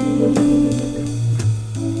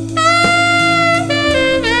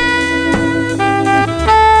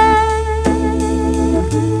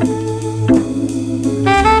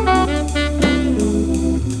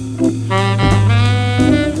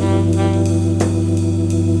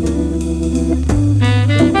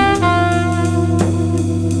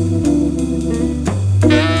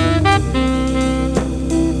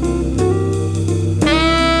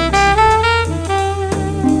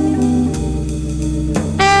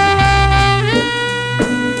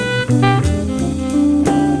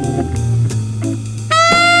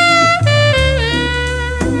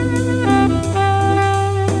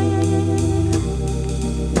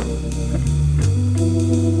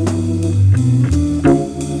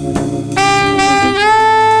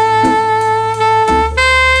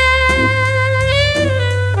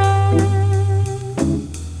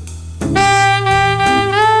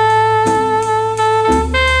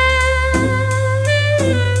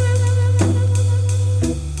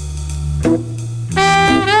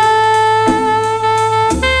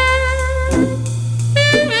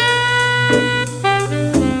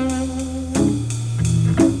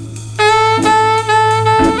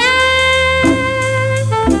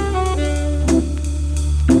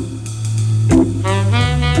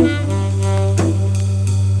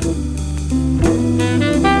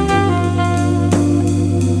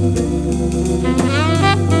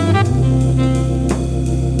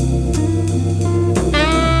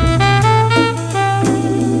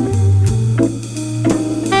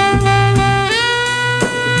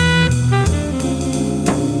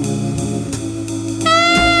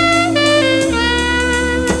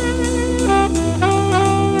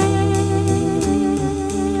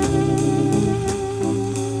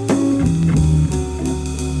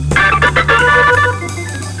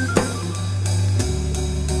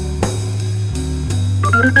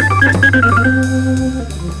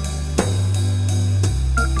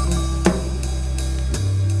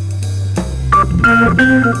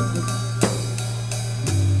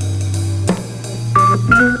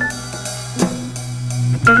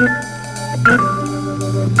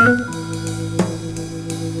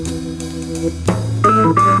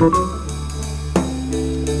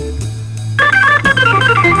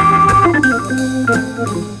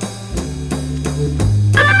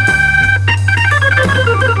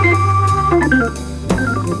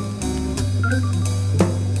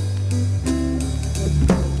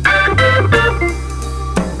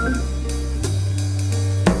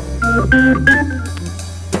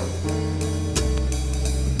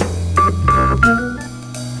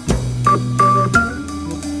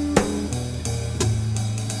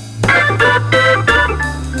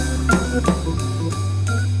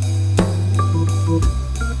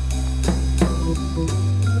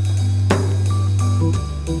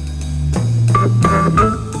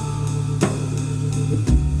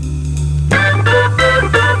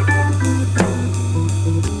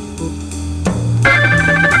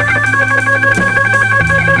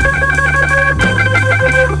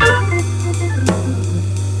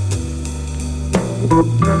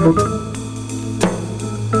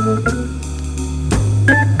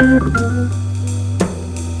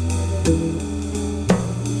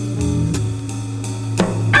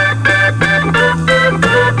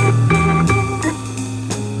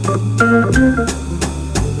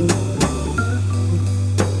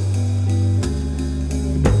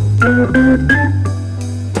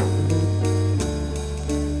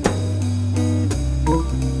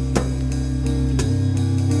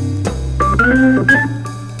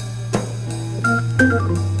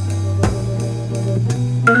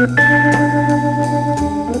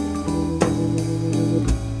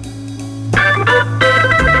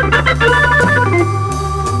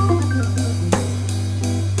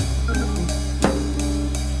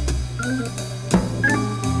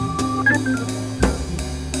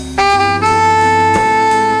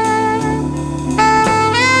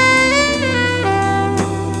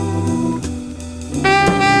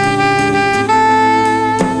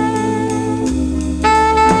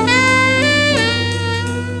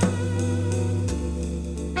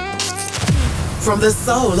 From the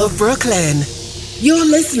soul of Brooklyn, you're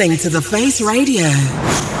listening to The Face Radio.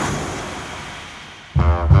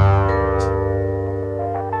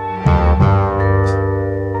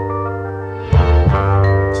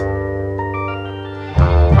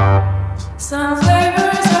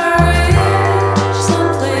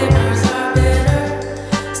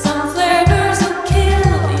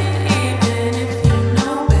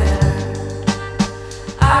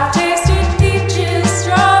 I've tasted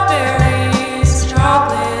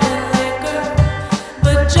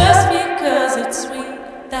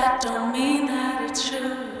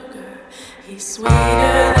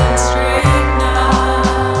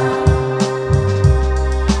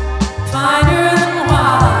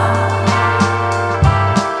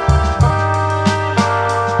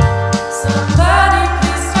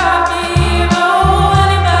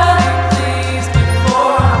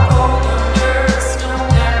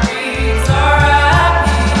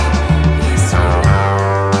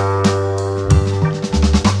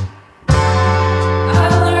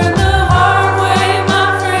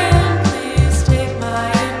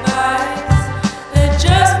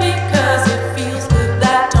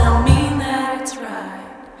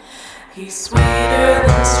He's sweeter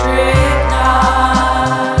than strychnine,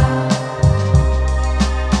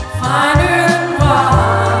 finer than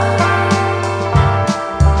wine.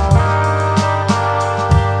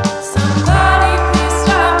 Somebody please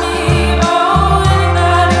stop me, oh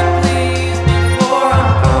anybody please, before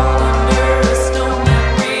I'm cold under a stone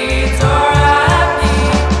that reads R.I.P.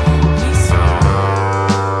 He's sweet.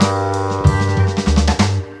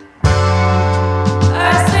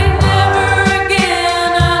 I say never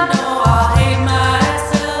again, I know I'll hate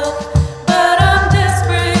myself, but I'm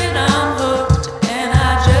desperate, I'm hooked, and I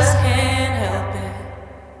just can't help it.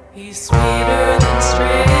 He's sweeter than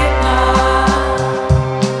strychnine,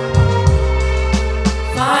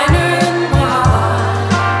 finer than wine.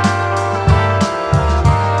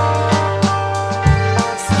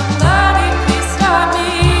 Somebody please stop me,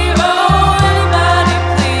 oh anybody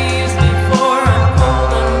please, before I'm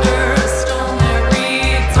cold under a stone that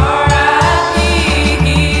reads R.I.P.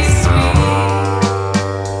 He's sweet.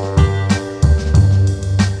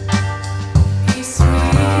 He's sweet. He's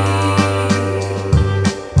sweet.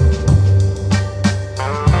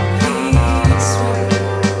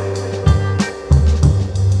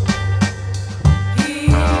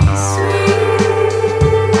 He's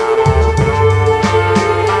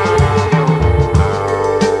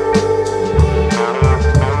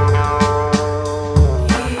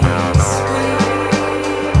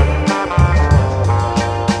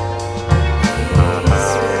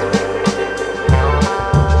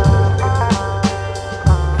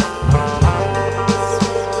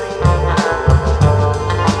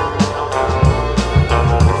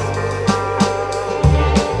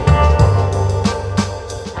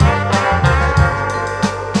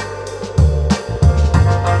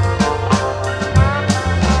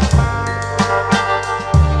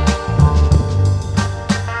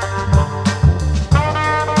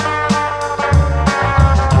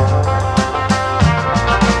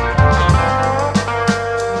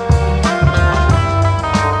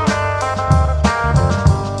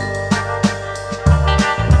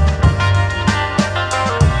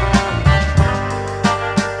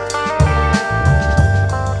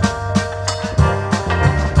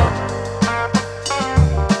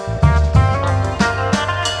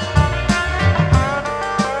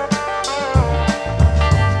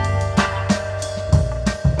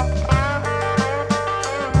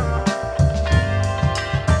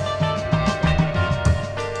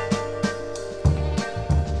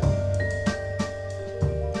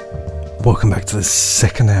Welcome back to the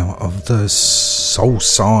second hour of the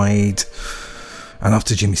Soulside. And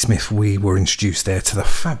after Jimmy Smith, we were introduced there to the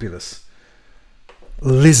fabulous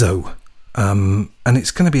Lizzo. And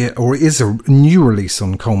it's going to be, it is a new release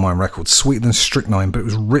on Coal Mine Records, Sweeter Than Strychnine, but it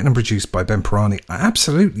was written and produced by Ben Pirani.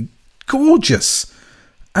 Absolutely gorgeous.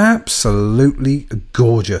 Absolutely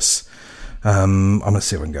gorgeous. I'm going to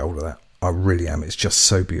see if I can get hold of that. I really am. It's just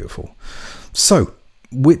so beautiful. So,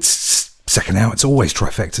 it's second hour, it's always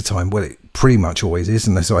trifecta time. Well, it pretty much always is,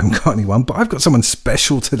 unless I haven't got anyone. But I've got someone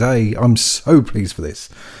special today. I'm so pleased for this.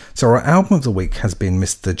 So our album of the week has been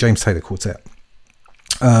Mr. James Taylor Quartet,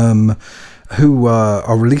 who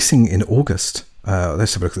are releasing in August.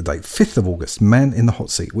 Let's have a look at the date. 5th of August, Man in the Hot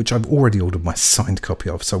Seat, which I've already ordered my signed copy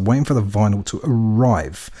of. So I'm waiting for the vinyl to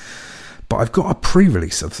arrive. But I've got a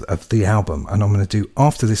pre-release of the album, and I'm going to do,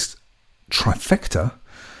 after this trifecta,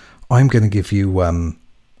 I'm going to give you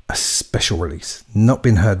a special release, not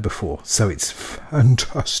been heard before, so it's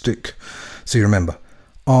fantastic. So you remember,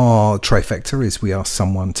 our trifecta is we ask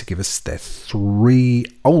someone to give us their 3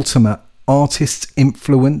 ultimate artist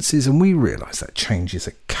influences, and we realise that changes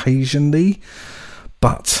occasionally,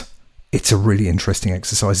 but it's a really interesting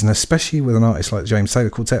exercise, and especially with an artist like the James Taylor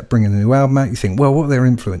Quartet bringing a new album out, you think, well, what are their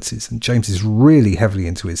influences? And James is really heavily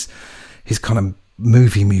into his kind of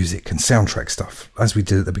movie music and soundtrack stuff, as we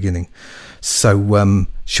did at the beginning. So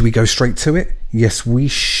should we go straight to it? Yes, we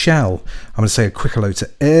shall. I'm going to say a quick hello to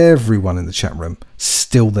everyone in the chat room,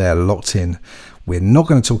 still there, locked in. We're not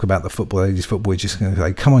going to talk about the football, ladies football. We're just going to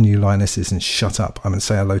say, come on, you lionesses, and shut up. I'm going to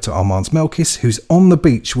say hello to Armand's Melkis, who's on the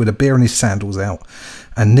beach with a beer and his sandals out,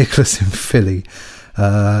 and Nicholas in Philly.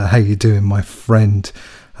 How you doing, my friend?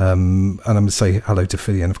 And I'm going to say hello to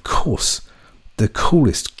Philly, and of course, the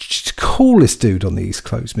coolest dude on the East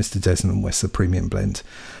Coast, Mr. Desmond West, the Premium Blend.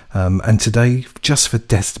 And today, just for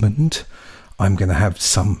Desmond, I'm going to have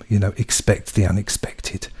some, expect the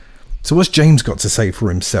unexpected. So what's James got to say for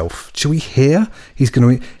himself? Shall we hear?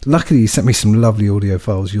 Luckily, he sent me some lovely audio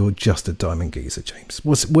files. You're just a diamond geezer, James.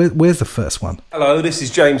 Where's the first one? Hello, this is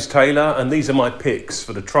James Taylor, and these are my picks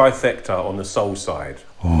for the trifecta on the Soulside.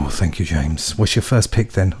 Oh, thank you, James. What's your first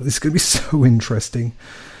pick then? This is going to be so interesting.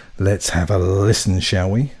 Let's have a listen, shall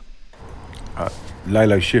we?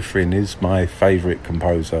 Lalo Schifrin is my favourite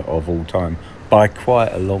composer of all time by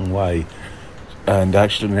quite a long way. And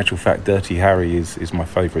actually, in actual fact, Dirty Harry is my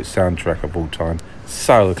favourite soundtrack of all time.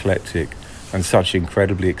 So eclectic and such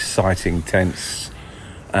incredibly exciting, tense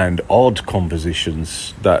and odd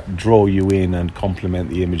compositions that draw you in and complement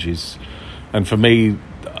the images. And for me,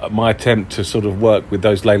 my attempt to sort of work with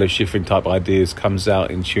those Lalo Schifrin type ideas comes out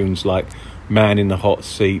in tunes like Man in the Hot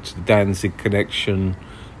Seat, Danzig Connection,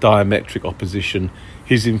 Diametric Opposition.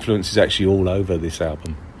 His influence is actually all over this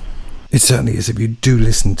album. It certainly is if you do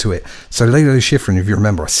listen to it. So Lalo Schifrin, if you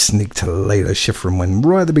remember, I sneaked a Lalo Schifrin when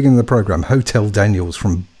right at the beginning of the programme, Hotel Daniels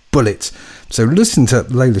from Bullet. So listen to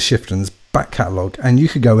Lalo Schifrin's back catalogue and you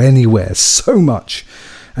could go anywhere so much.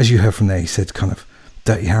 As you heard from there, he said kind of,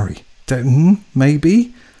 Dirty Harry,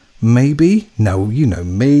 maybe, no, you know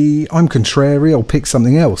me, I'm contrary, I'll pick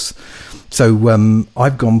something else. So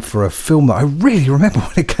I've gone for a film that I really remember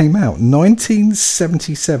when it came out,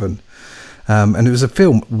 1977. And it was a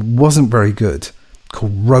film, wasn't very good,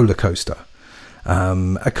 called Roller Coaster.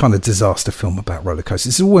 A kind of disaster film about roller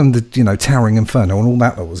coasters. It's all when the, Towering Inferno and all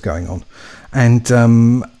that was going on. And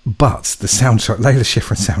but the soundtrack, Lalo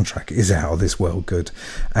Schifrin soundtrack, is out of this world good.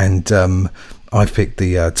 And I've picked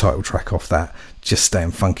the title track off that, just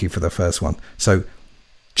staying funky for the first one. So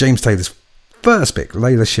James Taylor's first pick,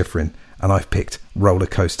 Lalo Schifrin, and I've picked Roller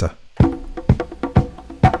Coaster.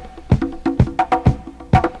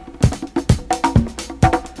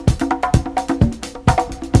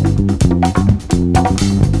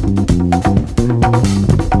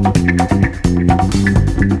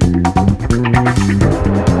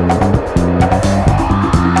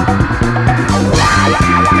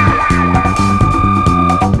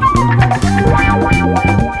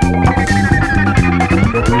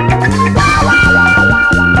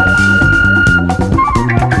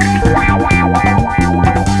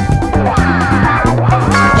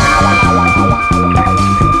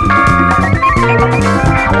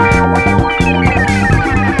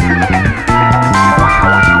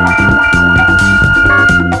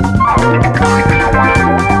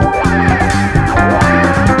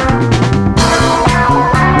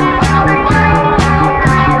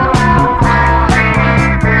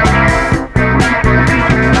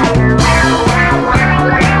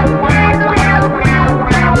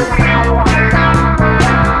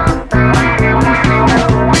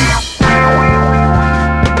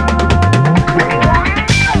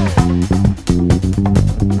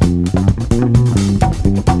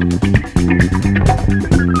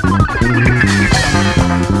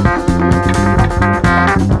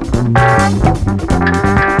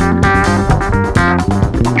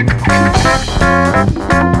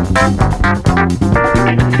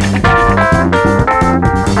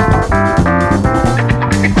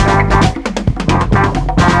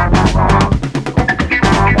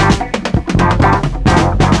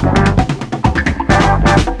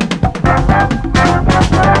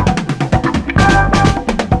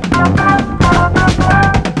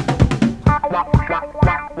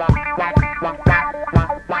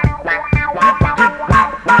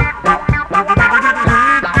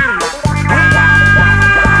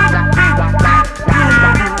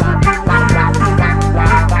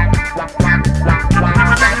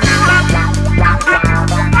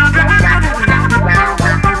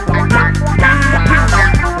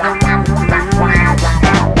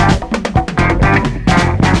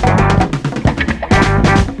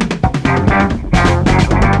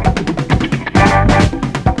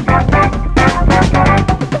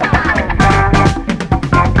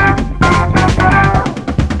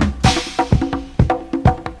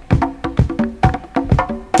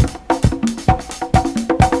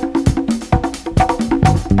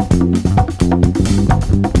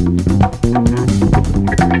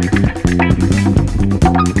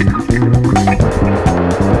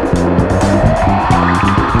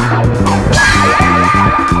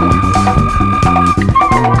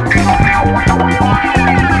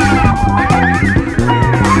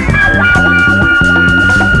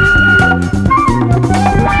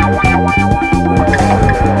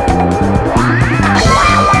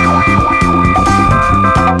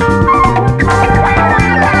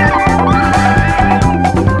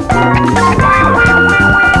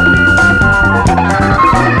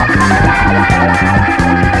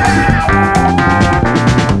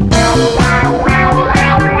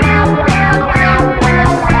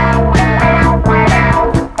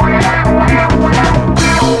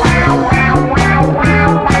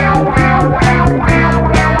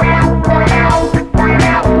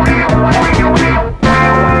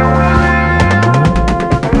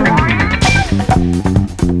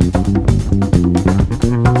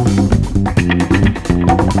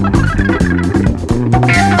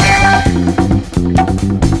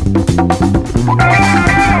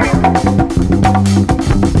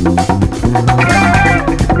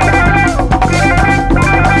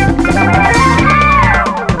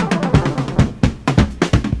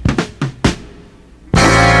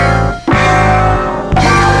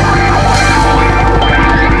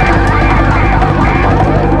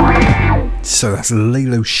 that's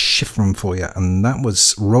Lalo Schifrin for you, and that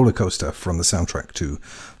was Roller Coaster from the soundtrack to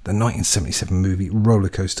the 1977 movie Roller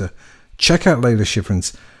Coaster. Check out Lalo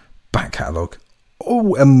Schifrin's back catalogue.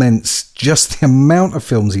 Oh, immense. Just the amount of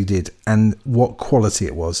films he did and what quality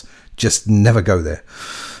it was. Just never go there.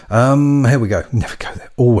 Here we go. Never go there.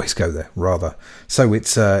 Always go there, rather. So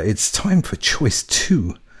it's time for choice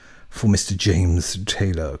 2 for Mr. James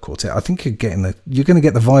Taylor Quartet. I think you're going to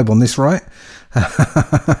get the vibe on this, right?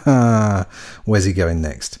 Where's he going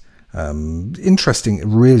next?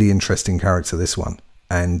 Really interesting character, this one.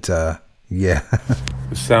 And yeah.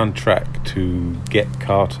 The soundtrack to Get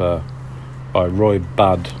Carter by Roy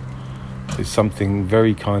Budd is something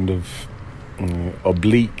very kind of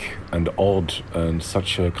oblique and odd, and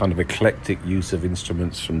such a kind of eclectic use of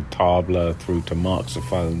instruments from tabla through to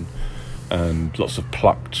marxophone, and lots of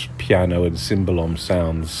plucked piano and cymbalom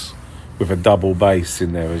sounds with a double bass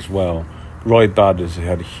in there as well. Roy Budd has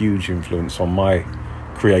had a huge influence on my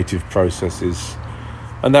creative processes,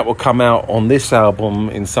 and that will come out on this album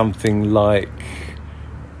in something like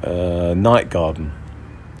Night Garden.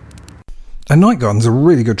 And Night Garden's a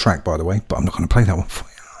really good track, by the way, but I'm not going to play that one for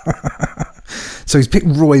you. So he's picked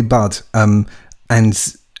Roy Budd, and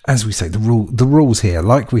as we say, the rules here,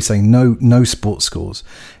 like we say, no sports scores,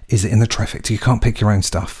 is in the trifecta. You can't pick your own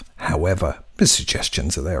stuff. However, the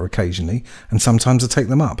suggestions are there occasionally, and sometimes I take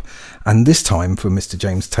them up. And this time for Mr.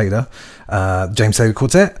 James Taylor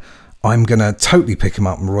Quartet, I'm going to totally pick him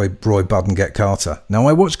up and Roy Budd and Get Carter. Now,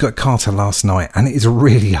 I watched Get Carter last night, and it is a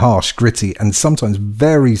really harsh, gritty, and sometimes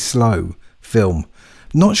very slow film.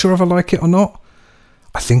 Not sure if I like it or not.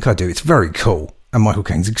 I think I do. It's very cool, and Michael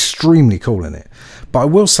Caine's extremely cool in it. But I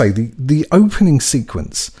will say the opening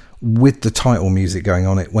sequence with the title music going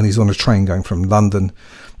on it when he's on a train going from London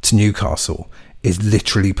to Newcastle is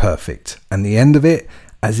literally perfect. And the end of it,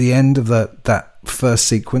 as the end of that first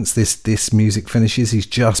sequence, this music finishes, he's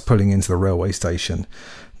just pulling into the railway station.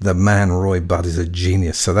 The man Roy Budd is a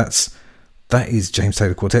genius. So that is James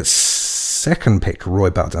Taylor Quartet's second pick, Roy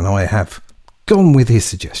Budd, and I have gone with his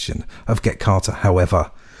suggestion of Get Carter.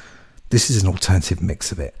 However, this is an alternative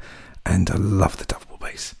mix of it, and I love the double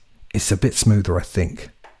bass. It's a bit smoother, I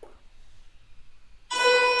think.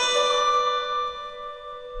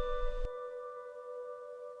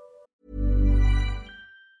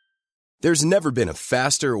 There's never been a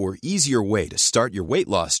faster or easier way to start your weight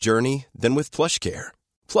loss journey than with PlushCare.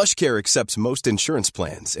 PlushCare accepts most insurance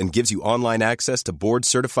plans and gives you online access to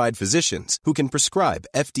board-certified physicians who can prescribe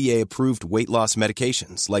FDA-approved weight loss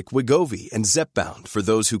medications like Wegovy and Zepbound for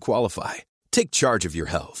those who qualify. Take charge of your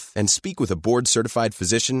health and speak with a board-certified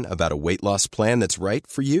physician about a weight loss plan that's right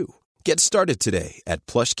for you. Get started today at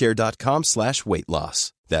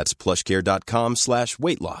plushcare.com/weight-loss. That's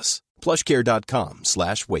plushcare.com/weight-loss.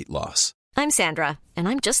 plushcare.com/weight-loss. I'm Sandra, and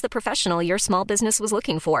I'm just the professional your small business was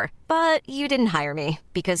looking for. But you didn't hire me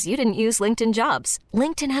because you didn't use LinkedIn Jobs.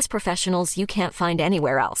 LinkedIn has professionals you can't find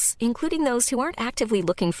anywhere else, including those who aren't actively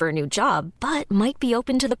looking for a new job, but might be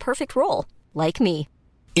open to the perfect role, like me.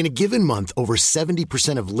 In a given month, over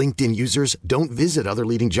 70% of LinkedIn users don't visit other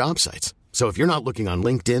leading job sites. So if you're not looking on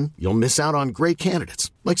LinkedIn, you'll miss out on great candidates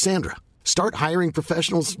like Sandra. Start hiring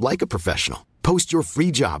professionals like a professional. Post your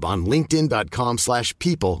free job on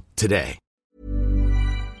linkedin.com/people today.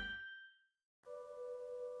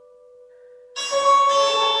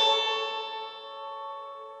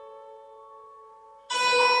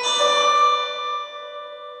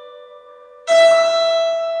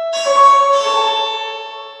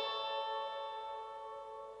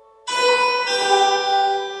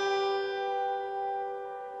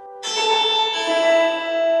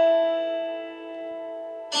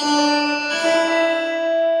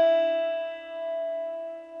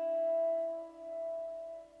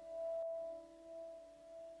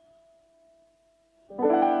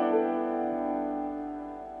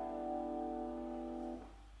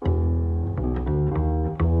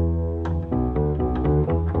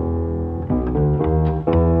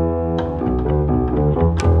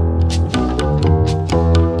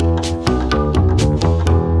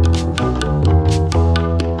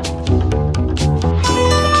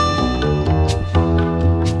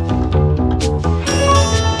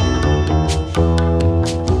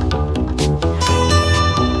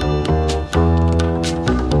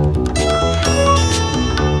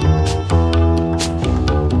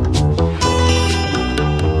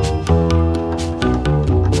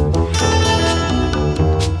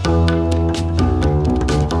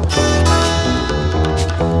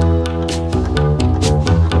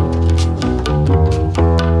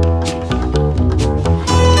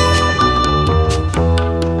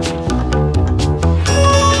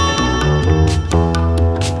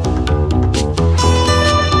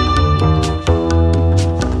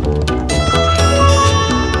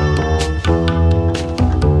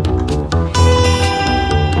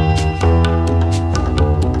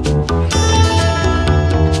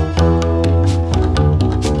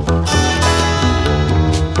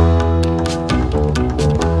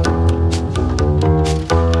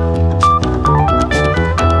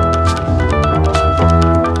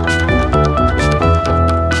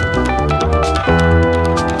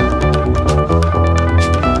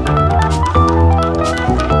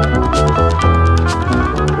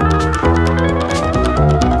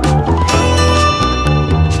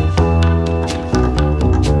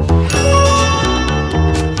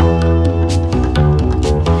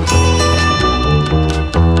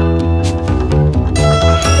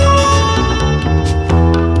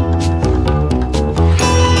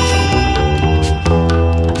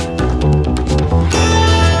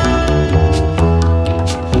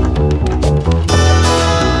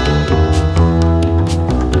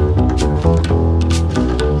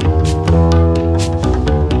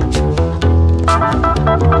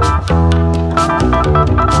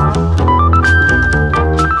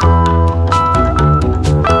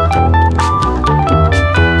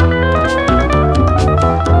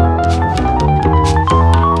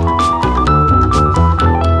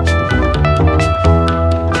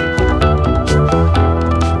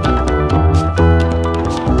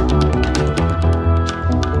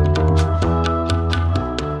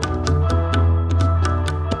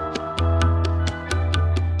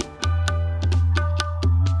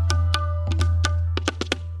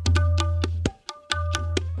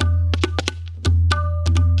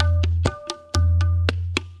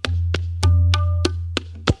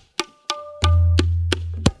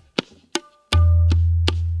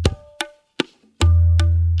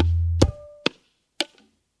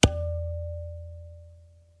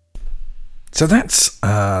 So that's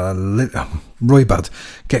Roy Budd,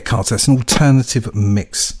 Get Carter. That's an alternative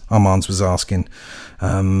mix, Armand's was asking.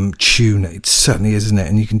 Tune, it certainly is, isn't it?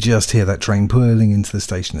 And you can just hear that train pulling into the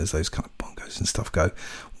station as those kind of bongos and stuff go.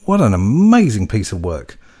 What an amazing piece of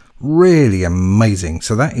work. Really amazing.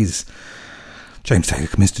 So that is James Taylor,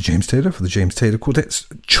 Mr. James Taylor for the James Taylor Quartet's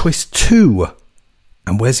choice 2.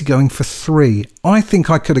 And where's he going for 3? I think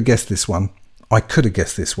I could have guessed this one.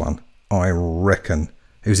 I reckon.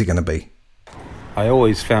 Who's it going to be? I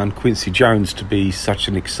always found Quincy Jones to be such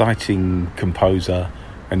an exciting composer,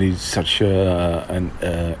 and he's such an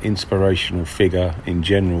inspirational figure in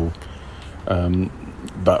general.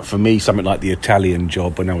 But for me, something like The Italian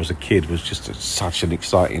Job when I was a kid was just such an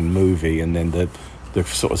exciting movie. And then the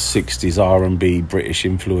sort of 60s R&B British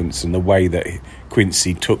influence and the way that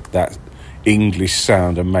Quincy took that English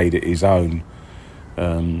sound and made it his own.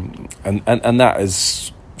 And that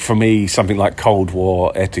is, for me, something like Cold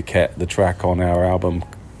War Etiquette, the track on our album,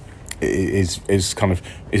 is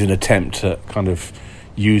an attempt at kind of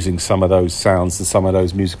using some of those sounds and some of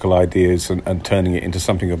those musical ideas and turning it into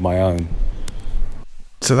something of my own.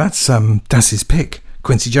 So that's his pick,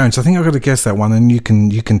 Quincy Jones. I think I've got to guess that one, and you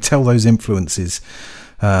can tell those influences,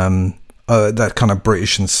 that kind of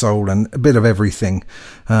British and soul and a bit of everything.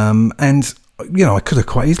 And you know, I could have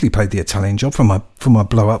quite easily played The Italian Job for my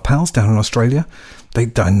blow up pals down in Australia.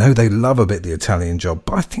 I know they love a bit The Italian Job,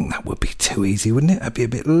 but I think that would be too easy, wouldn't it? That'd be a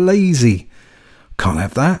bit lazy. Can't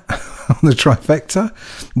have that on the trifecta.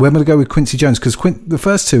 We're going to go with Quincy Jones because the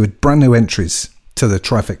first two are brand new entries to the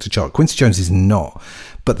trifecta chart. Quincy Jones is not,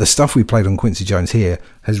 but the stuff we played on Quincy Jones here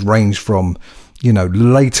has ranged from, you know,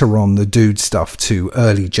 later on the dude stuff to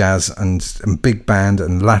early jazz and big band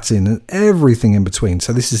and Latin and everything in between.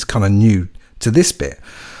 So this is kind of new to this bit.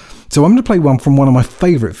 So I'm going to play one from one of my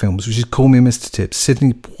favourite films, which is Call Me Mr. Tips,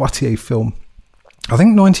 Sidney Poitier film. I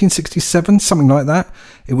think 1967, something like that.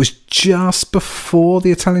 It was just before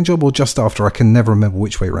The Italian Job or just after. I can never remember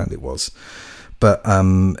which way around it was. But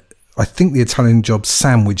I think The Italian Job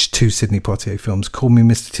sandwiched 2 Sidney Poitier films. Call Me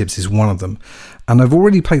Mr. Tibbs is one of them. And I've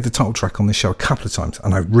already played the title track on this show a couple of times,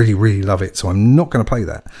 and I really, really love it. So I'm not going to play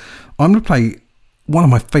that. I'm going to play one of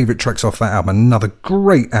my favourite tracks off that album. Another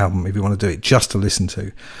great album, if you want to do it, just to listen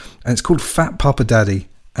to. And it's called Fat Papa Daddy.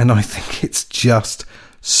 And I think it's just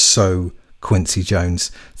so Quincy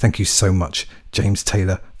Jones. Thank you so much, James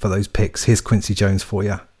Taylor, for those picks. Here's Quincy Jones for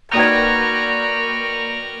you.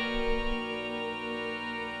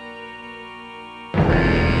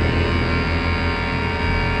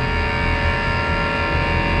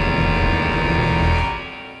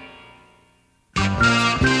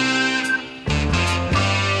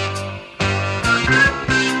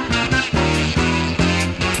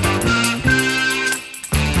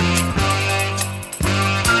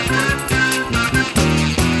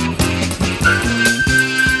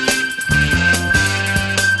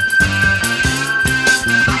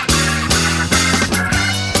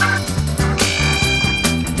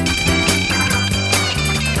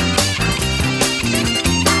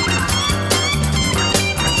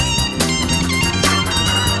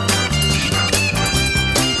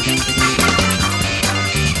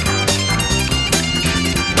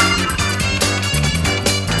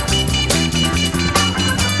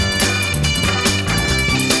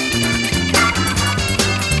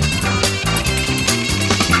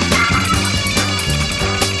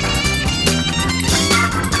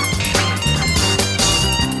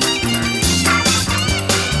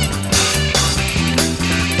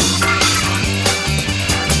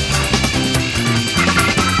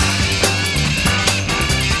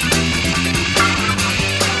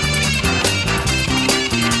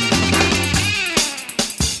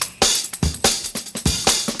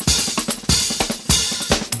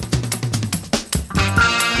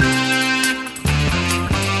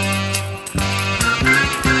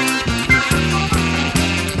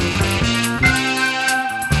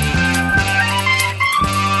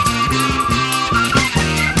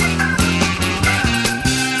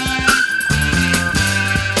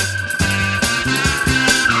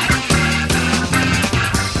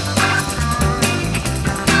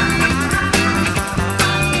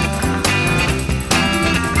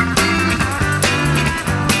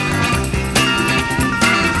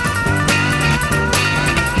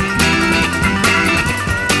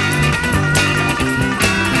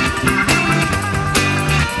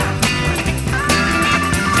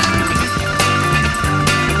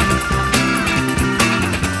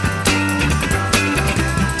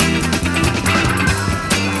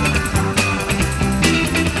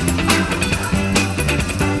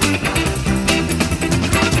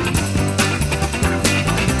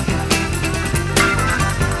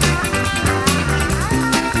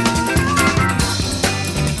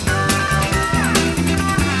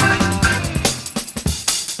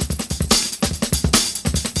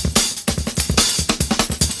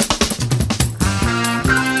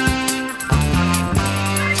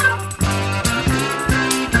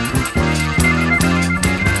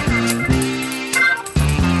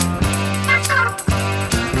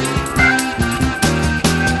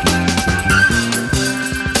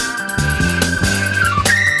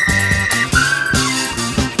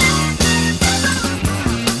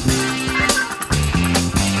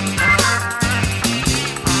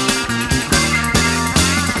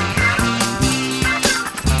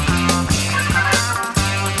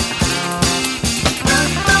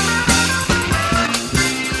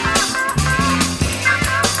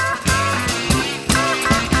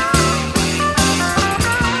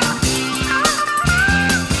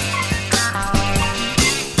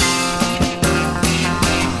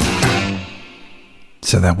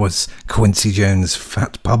 So that was Quincy Jones'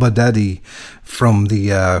 Fat Papa Daddy from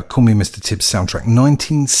the Call Me Mr. Tibbs soundtrack,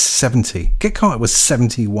 1970. Get Carter was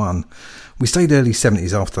 71. We stayed early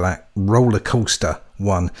 70s after that. Roller Coaster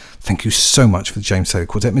one. Thank you so much for the James Taylor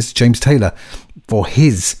Quartet, Mr. James Taylor, for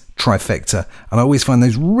his trifecta. And I always find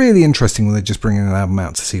those really interesting when they're just bringing an album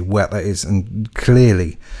out to see what that is. And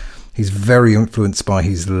clearly, he's very influenced by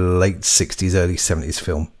his late 60s, early 70s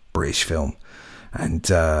film, British film. And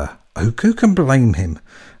who can blame him?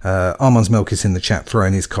 Armand's Milk is in the chat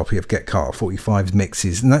throwing his copy of Get Carter 45's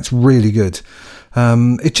mixes, and that's really good.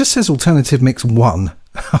 It just says alternative mix 1.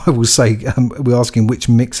 I will say, we're asking which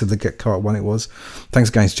mix of the Get Carter one it was. Thanks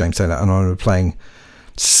again to James Taylor, and I'm playing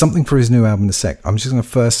something for his new album in a sec. I'm just going to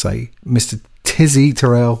first say Mr. Tizzy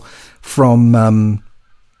Terrell from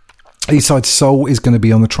Eastside Soul is going to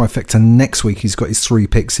be on the trifecta next week. He's got his 3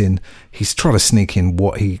 picks in. He's trying to sneak in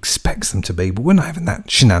what he expects them to be, but we're not having that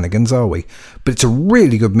shenanigans, are we? But it's a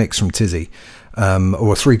really good mix from Tizzy,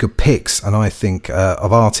 or 3 good picks, and I think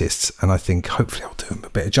of artists, and I think hopefully I'll do him a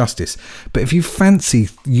bit of justice. But if you fancy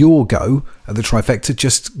your go at the trifecta,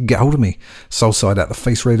 just get hold of me. Soulside at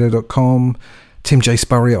thefaceradio.com, Tim J.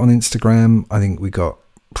 Spurrier on Instagram. I think we got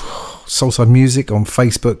Soulside Music on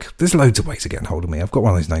Facebook. There's loads of ways of getting hold of me. I've got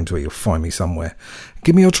one of those names where you'll find me somewhere.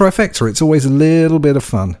 Give me your trifecta. It's always a little bit of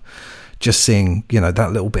fun just seeing,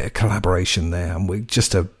 that little bit of collaboration there. And we're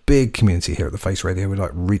just a big community here at the Face Radio. We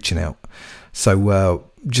like reaching out. So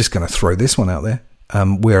just going to throw this one out there.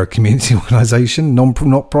 We're a community organisation,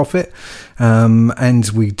 not profit, and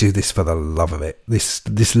we do this for the love of it.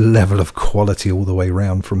 This level of quality all the way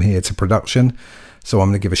around from here to production. So I'm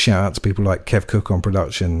going to give a shout out to people like Kev Cook on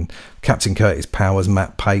production, Captain Curtis Powers,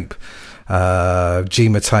 Matt Pape, G.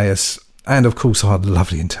 Mateus, and of course our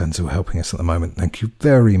lovely interns who are helping us at the moment. Thank you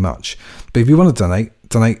very much. But if you want to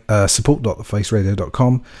donate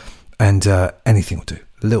support.thefaceradio.com, and anything will do.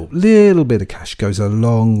 A little bit of cash goes a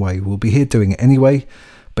long way. We'll be here doing it anyway,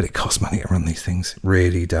 but it costs money to run these things. It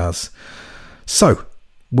really does. So,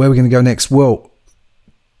 where are we going to go next? Well,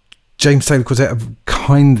 James Taylor Quartet have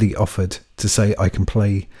kindly offered to say I can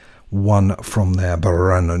play one from their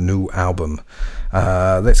brand new album.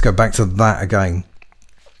 Let's go back to that again.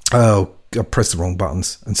 Oh, I pressed the wrong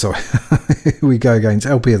buttons, and so here we go again. It's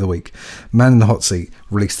LP of the week. Man in the Hot Seat,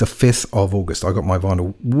 released the 5th of August. I got my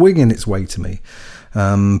vinyl winging its way to me.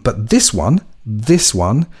 But this one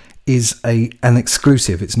is an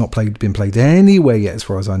exclusive. It's not been played anywhere yet as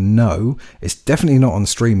far as I know. It's definitely not on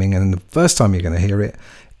streaming, and the first time you're going to hear it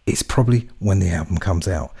is probably when the album comes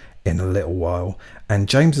out in a little while. And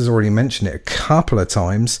James has already mentioned it a couple of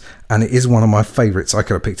times, and it is one of my favourites. I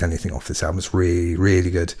could have picked anything off this album. It's really, really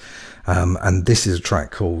good. And this is a track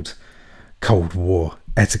called Cold War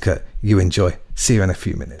Etiquette. You enjoy. See you in a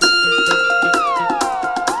few minutes.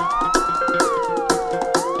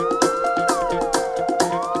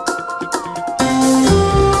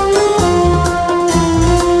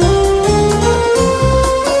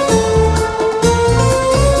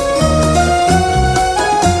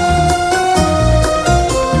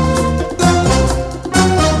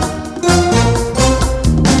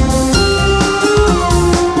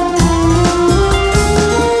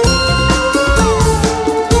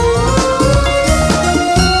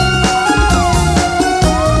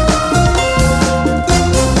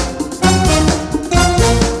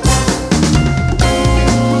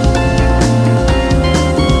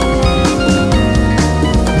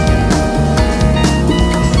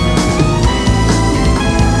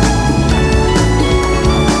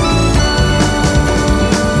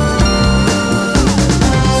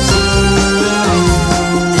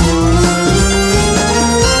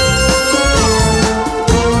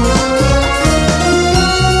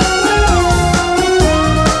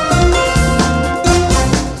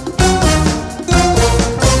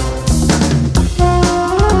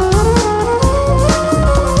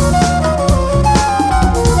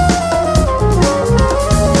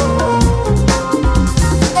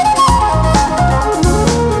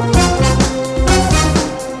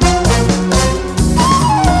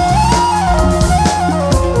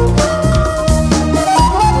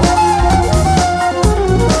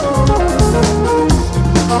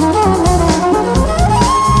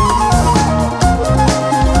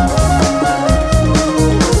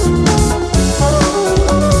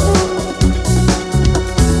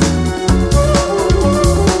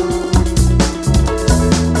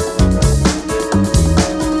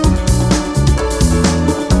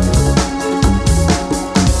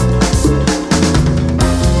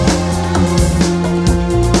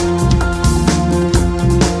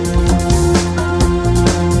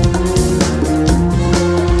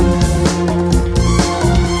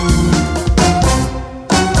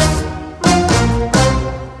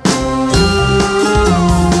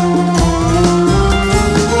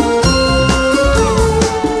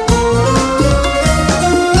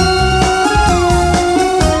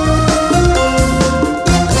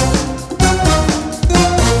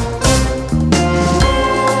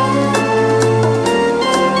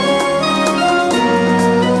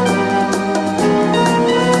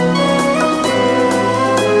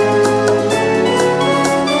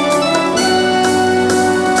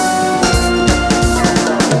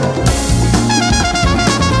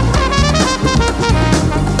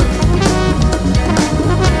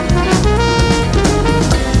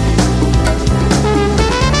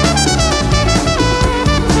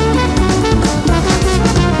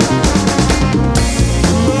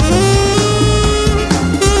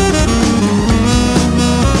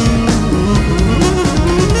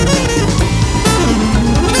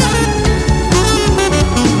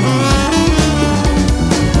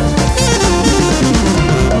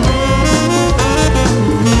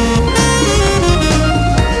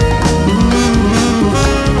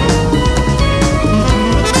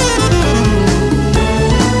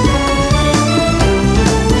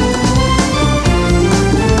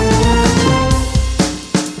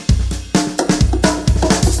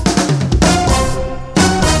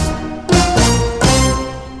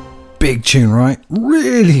 tune, right?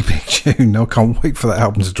 Really big tune. I can't wait for that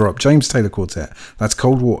album to drop. James Taylor Quartet. That's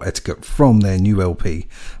Cold War Etiquette from their new LP,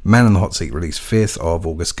 Man in the Hot Seat, released 5th of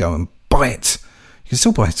August. Go and buy it. You can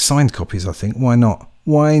still buy signed copies, I think. Why not?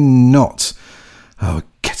 Why not? Oh, I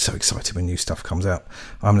get so excited when new stuff comes out.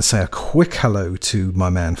 I'm going to say a quick hello to my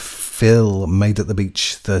man Phil, Made at the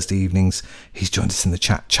Beach, Thursday evenings. He's joined us in the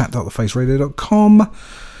chat, chat.thefaceradio.com.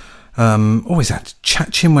 Always had to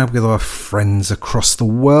chat chinwag with our friends across the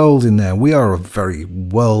world in there. We are a very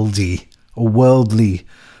worldly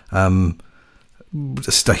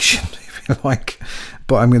station, if you like.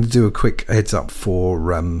 But I'm going to do a quick heads up for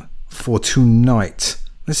tonight.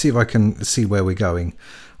 Let's see if I can see where we're going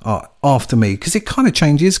after me, because it kind of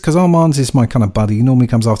changes, because Armand's is my kind of buddy. He normally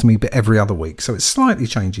comes after me, but every other week, so it slightly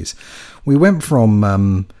changes. We went from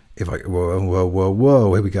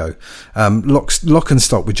whoa, here we go. Lock and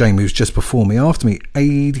Stock with Jamie, who's just before me. After me,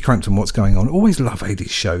 Adi Crampton, What's Going On. Always love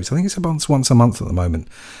Adi's shows. I think it's about once a month at the moment.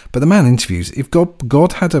 But the man interviews. If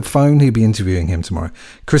God had a phone, he'd be interviewing him tomorrow.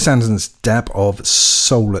 Chris Anderson's Dab of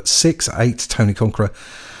Soul at 6, 8, Tony Conqueror.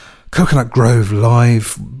 Coconut Grove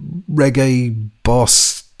live, reggae,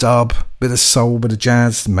 boss, dub, bit of soul, bit of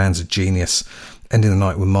jazz. The man's a genius. Ending the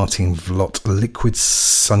night with Martin Vlot, Liquid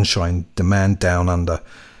Sunshine, The Man Down Under.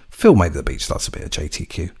 Phil Made at the Beach, that's a bit of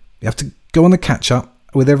JTQ. You have to go on the catch-up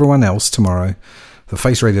with everyone else tomorrow,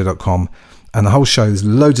 thefaceradio.com, and the whole show's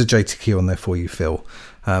loads of JTQ on there for you, Phil.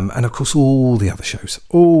 And of course, all the other shows,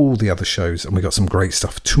 and we got some great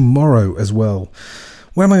stuff tomorrow as well.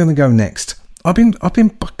 Where am I going to go next? I've been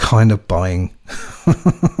kind of buying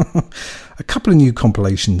a couple of new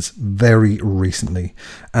compilations very recently,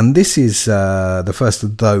 and this is the first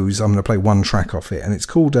of those. I'm going to play one track off it, and it's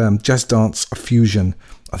called Jazz Dance Fusion.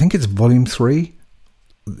 I think it's volume 3.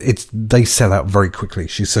 They sell out very quickly,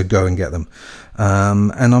 so go and get them.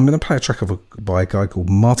 And I'm going to play a track by a guy called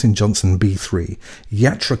Martin Johnson B3.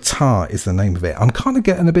 Yatra Ta is the name of it. I'm kind of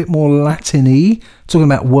getting a bit more Latin-y, talking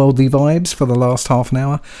about worldly vibes for the last half an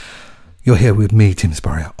hour. You're here with me, Tim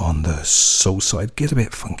Spurrier, on the Soulside. Get a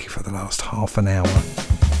bit funky for the last half an hour.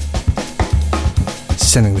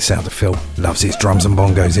 Sending this out to Phil. Loves his drums and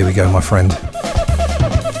bongos. Here we go, my friend.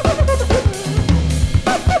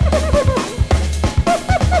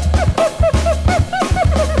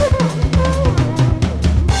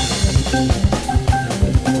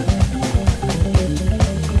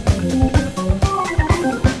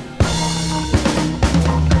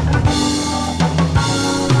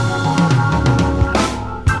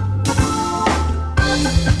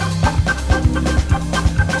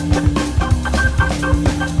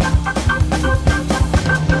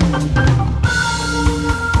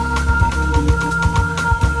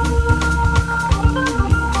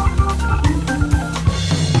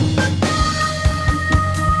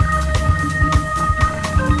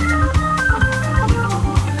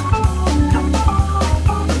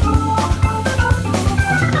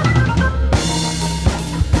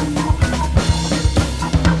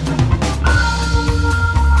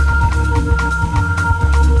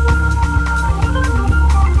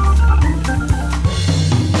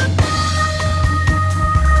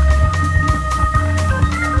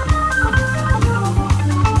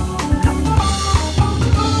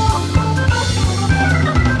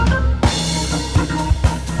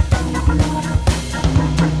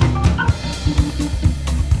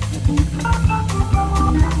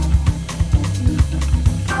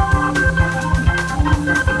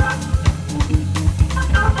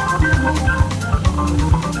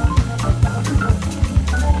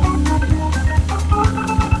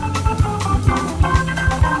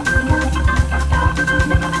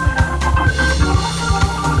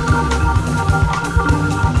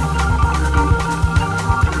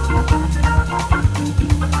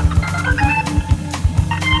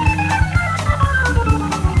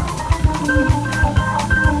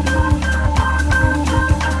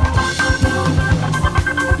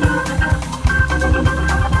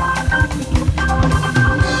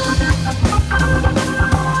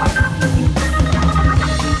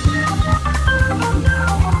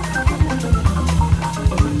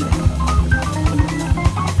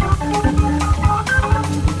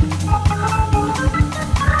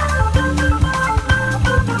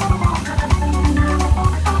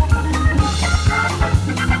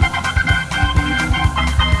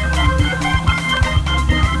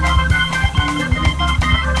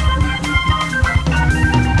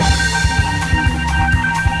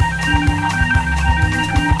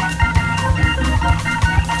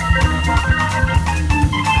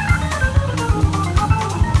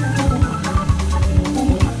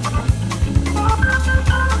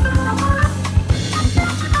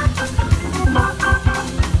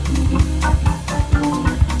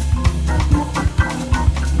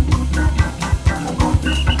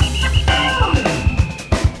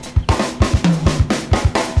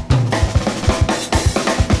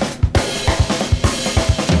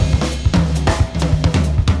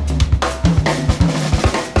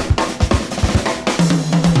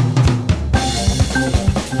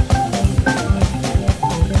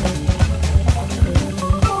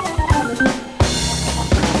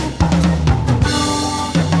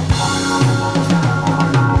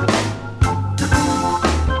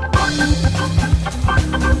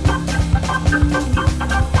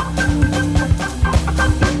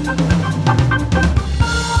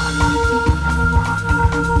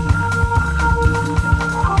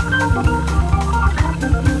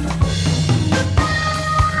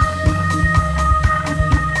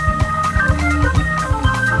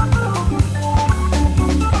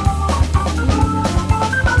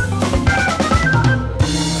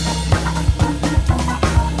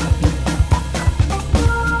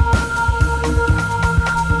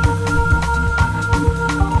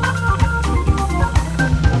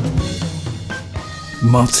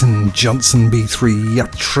 Martin Johnson B3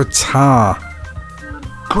 Yatrata.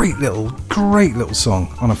 Great little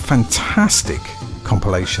song on a fantastic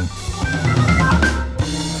compilation.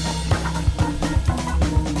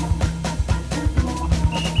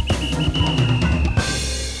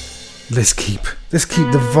 Let's keep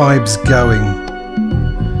the vibes going.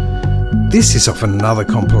 This is off another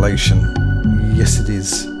compilation. Yes, it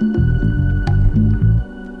is.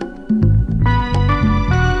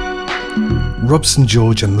 Robson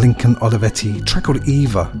George and Lincoln Olivetti, track called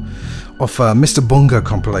Eva, off a Mr. Bongo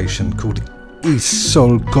compilation called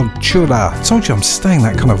Isol Cultura. Told you I'm staying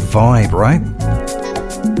that kind of vibe, right?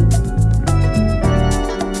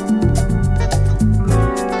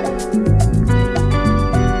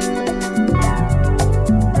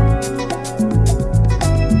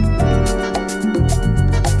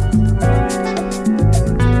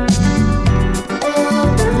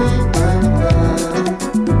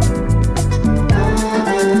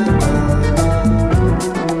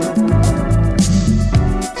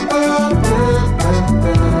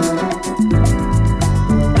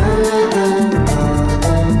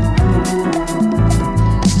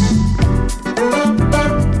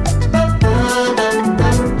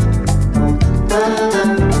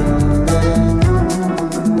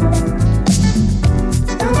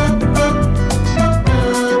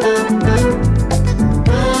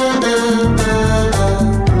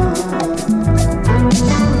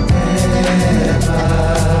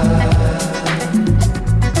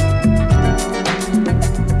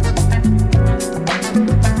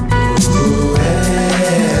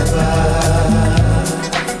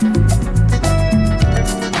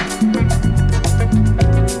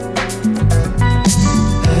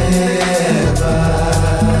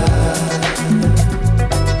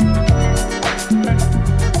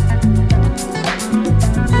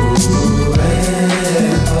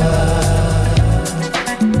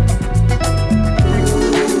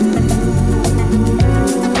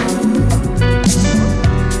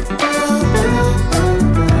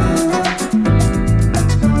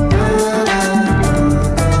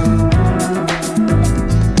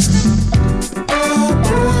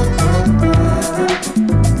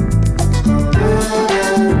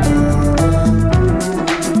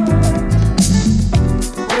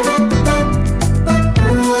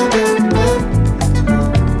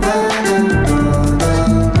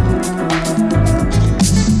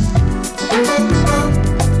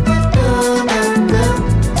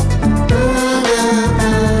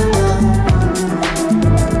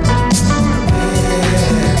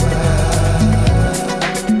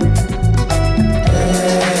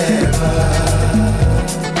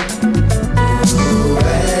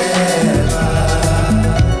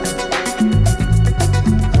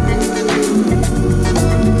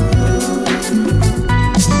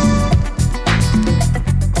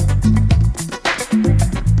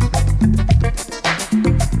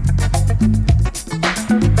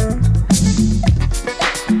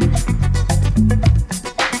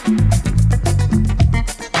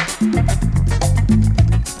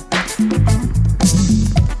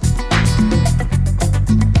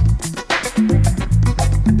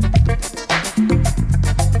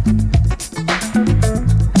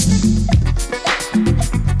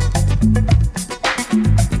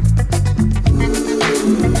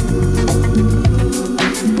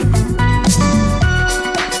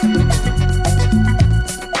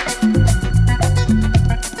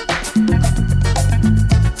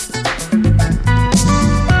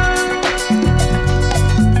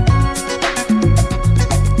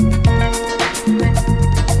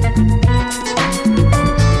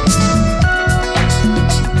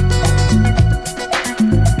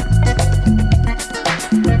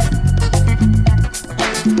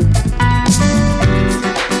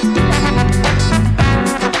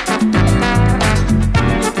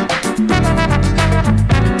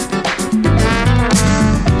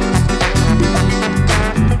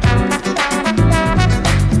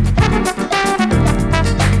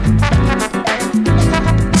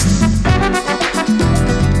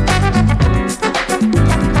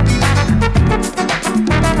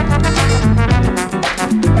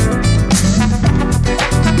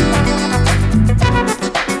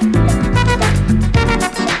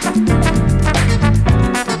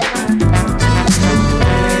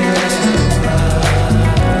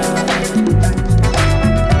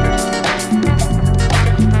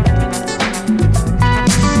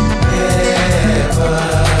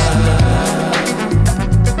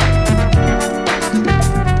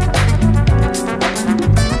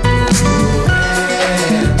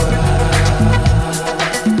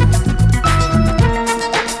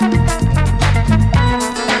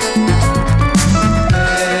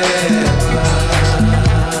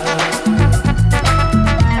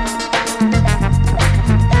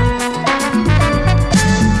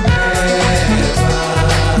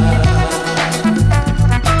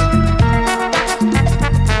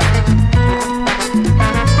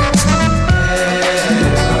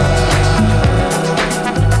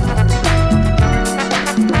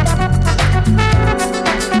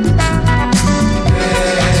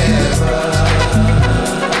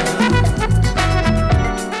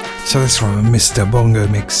 So that's from a Mr. Bongo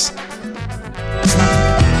mix.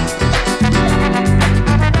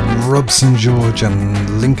 Robson George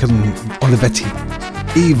and Lincoln Olivetti.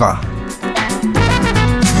 Eva.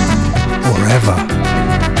 Or Ever.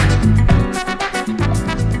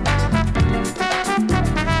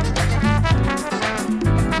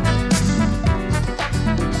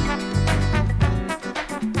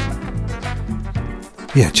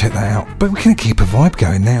 Yeah, check that out. But we're going to keep a vibe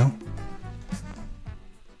going now.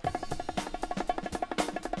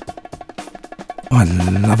 I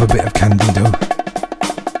love a bit of Candido.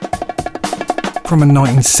 From a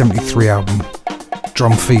 1973 album,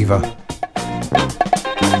 Drum Fever.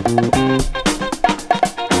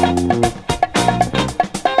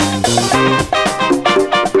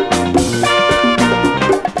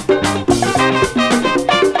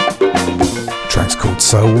 Track's called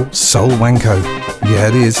Soul Wanko. Yeah,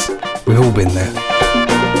 it is. We've all been there.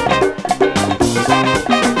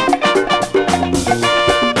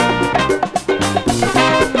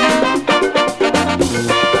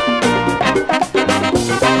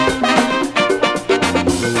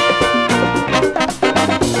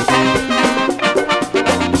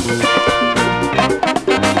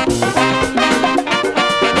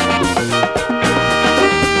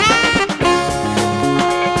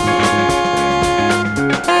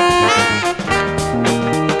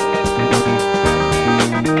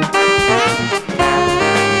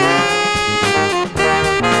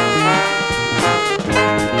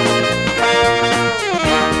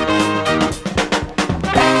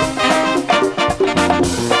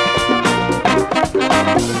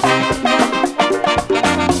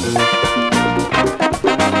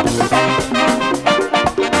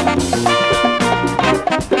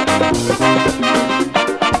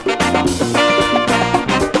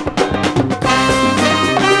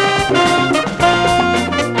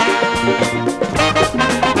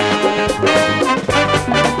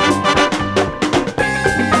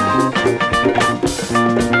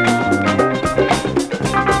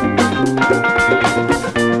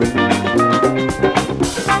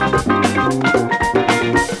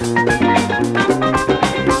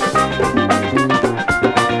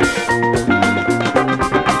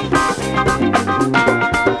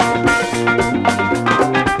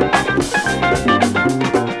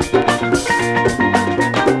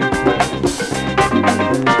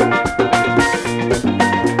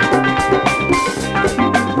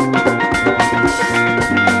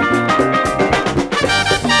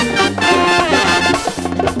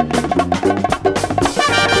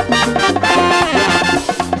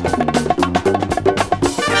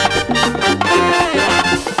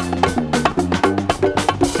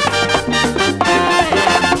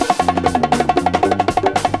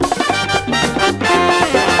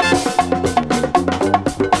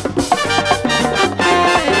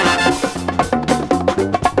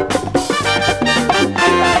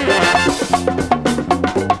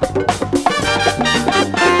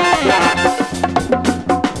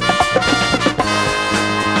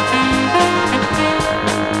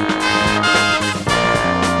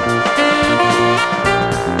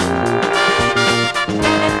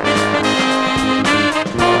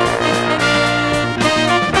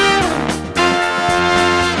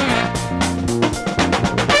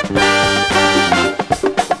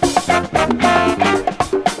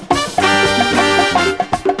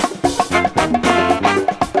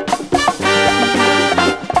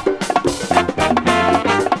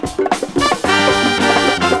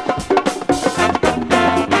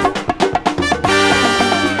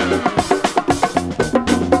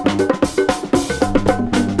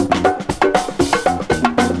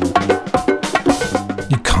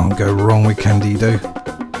 Candido.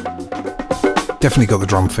 Definitely got the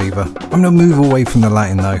drum fever. I'm going to move away from the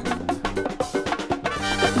Latin though.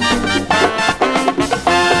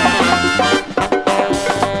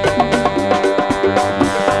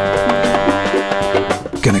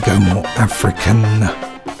 Gonna go more African.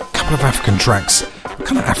 Couple of African tracks.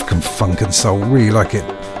 Kind of African funk and soul. Really like it.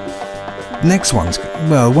 Next one's,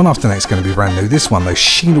 well, one after next going to be brand new. This one though,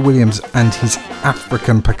 Sheila Williams and his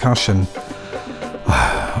African percussion.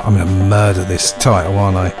 I'm going to murder this title,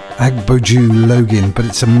 aren't I? Agboju Logan, but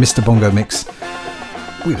it's a Mr. Bongo mix.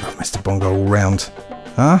 We love Mr. Bongo all round.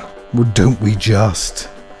 Huh? Well, don't we just?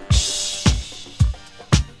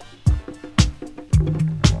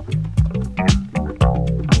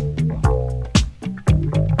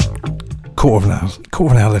 Quarter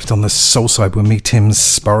of an hour left on the Soulside with me, Tim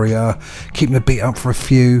Spurrier. Keeping the beat up for a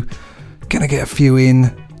few. Gonna get a few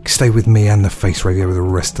in. Stay with me and the Face Radio the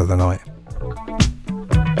rest of the night.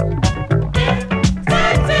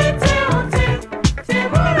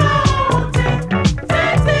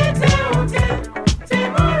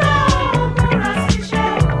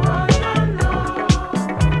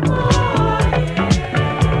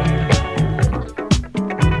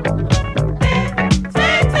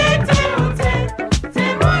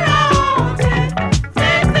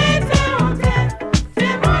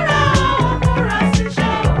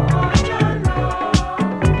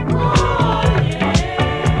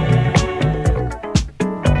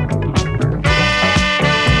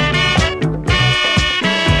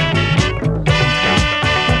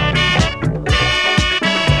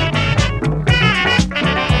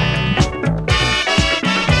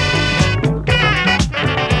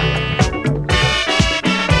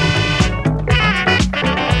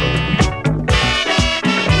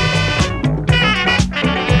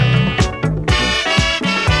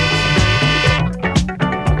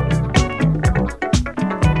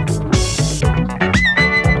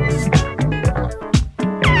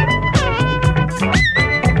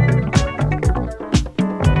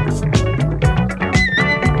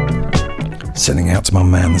 Sending out to my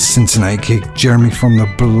man, the Cincinnati Kid, Jeremy from the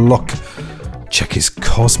Block. Check his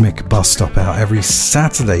Cosmic bus stop out every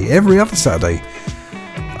other Saturday.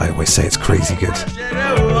 I always say it's crazy good.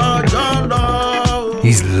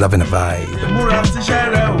 He's loving a vibe.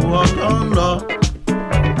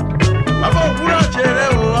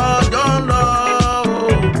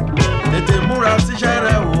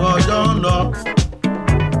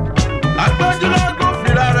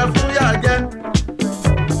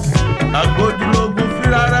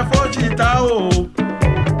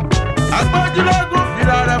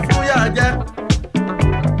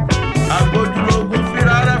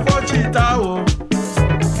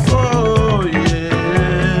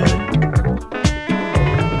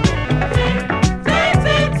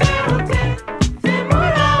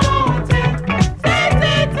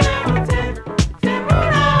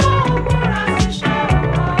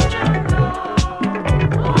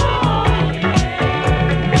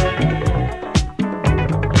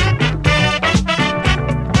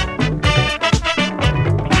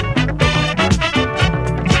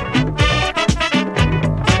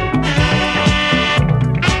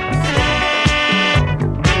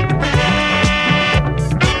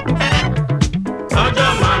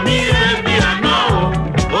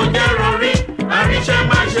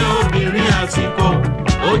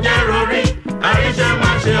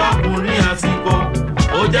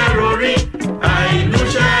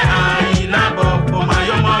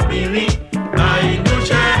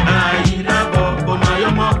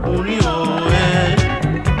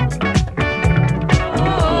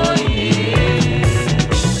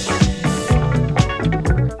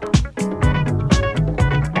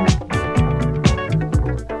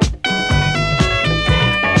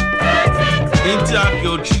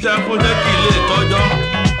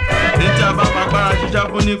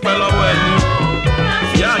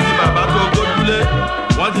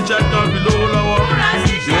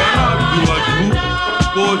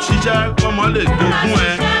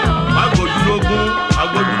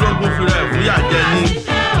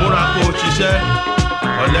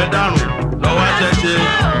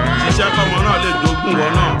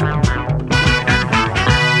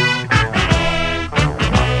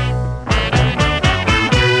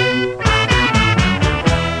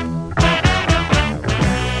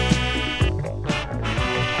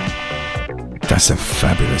 That's a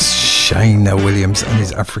fabulous Shane Williams and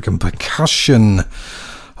his African percussion.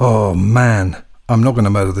 Oh man, I'm not going to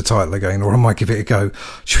murder the title again, or I might give it a go.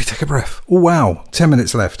 Should we take a breath? Oh wow, 10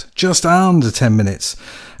 minutes left, just under 10 minutes,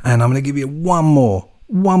 and I'm going to give you one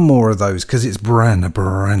more of those because it's brand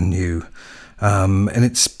new, and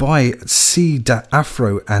it's by C.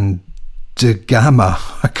 Afro and Dagama.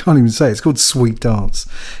 I can't even say it. It's called Sweet Dance.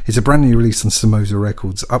 It's a brand new release on Samoza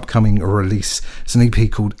Records, upcoming release. It's an EP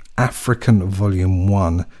called African Volume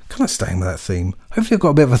 1. Kind of staying with that theme. Hopefully I've got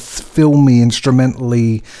a bit of a filmy,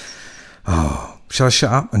 instrumentally... Oh, shall I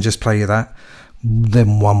shut up and just play you that?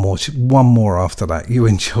 Then one more after that. You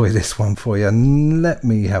enjoy this one for you. And let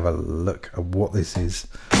me have a look at what this is.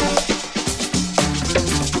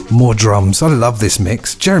 More drums. I love this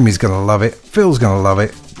mix. Jeremy's going to love it. Phil's going to love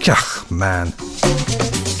it. Ugh, man.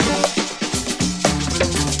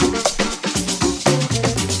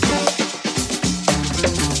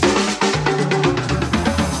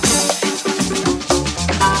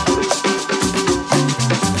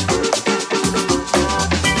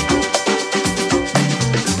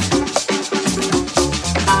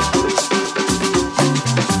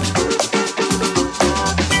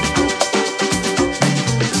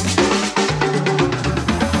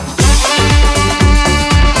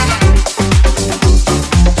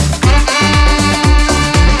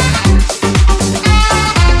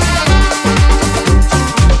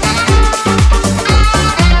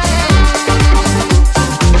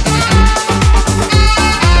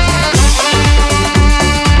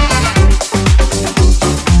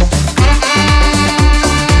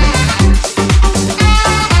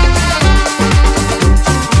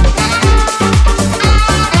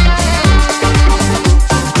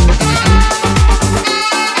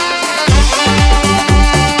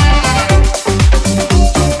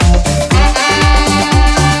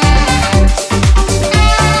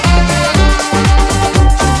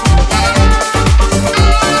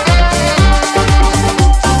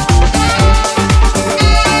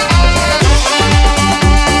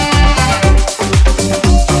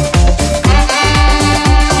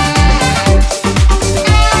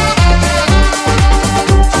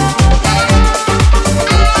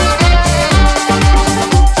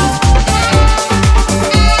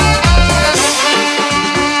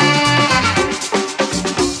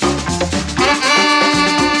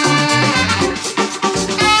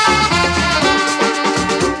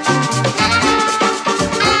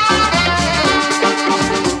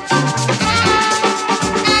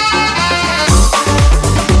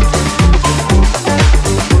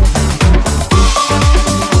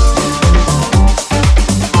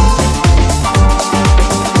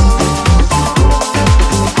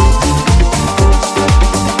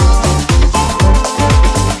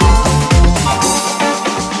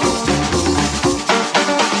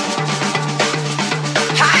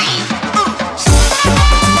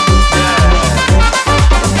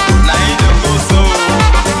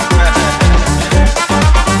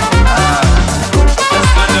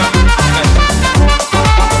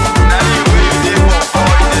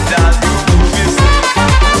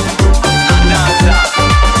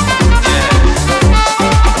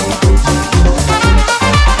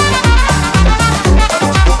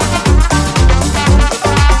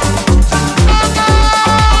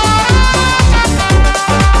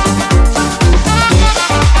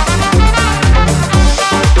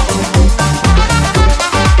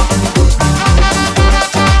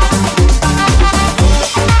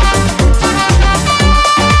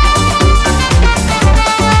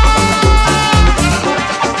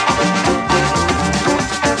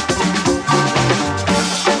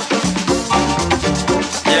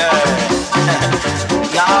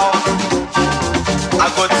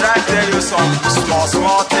 some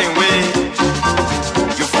small thing where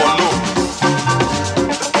you follow.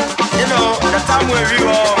 You know, the time when we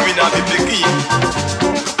all we not be picking,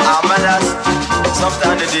 our mothers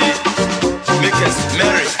sometimes they make us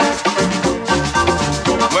merry.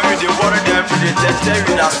 When we dey worry them, they tell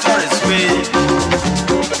you the stories where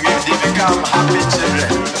they become happy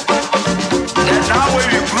children. And now when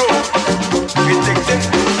we grow, we take things.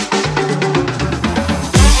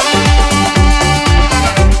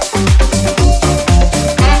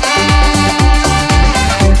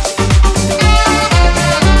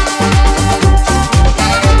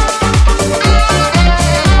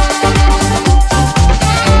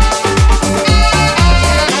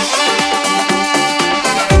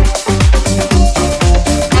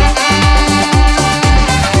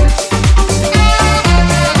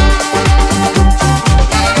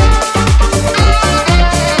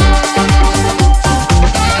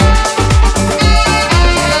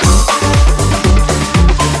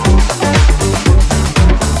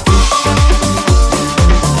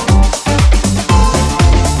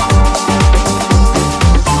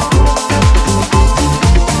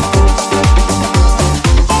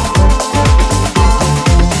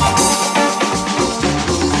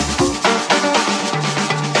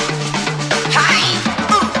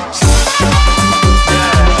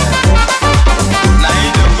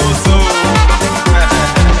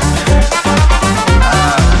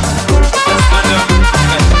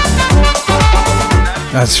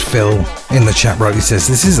 As Phil in the chat rightly says,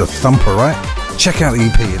 this is a thumper, right? Check out the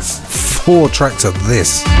EP, it's 4 tracks of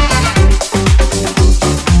this.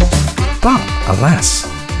 But, alas,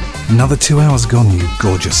 another 2 hours gone, you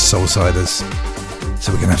gorgeous Soulsiders.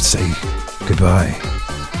 So we're going to have to say goodbye.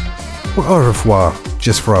 Well, au revoir,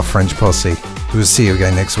 just for our French posse. We'll see you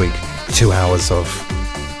again next week. 2 hours of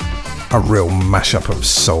a real mashup of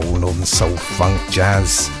soul, northern soul, funk,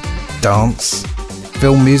 jazz, dance,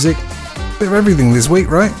 film music. Bit of everything this week,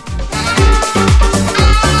 right?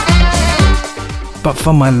 But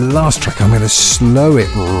for my last track, I'm going to slow it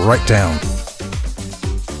right down.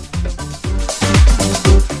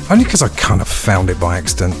 Only because I kind of found it by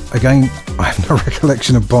accident. Again, I have no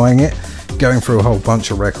recollection of buying it, going through a whole bunch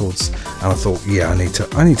of records, and I thought, yeah, I need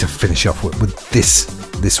to finish off with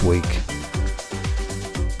this week.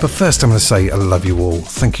 But first, I'm going to say I love you all.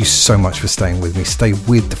 Thank you so much for staying with me. Stay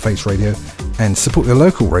with The Face Radio and support your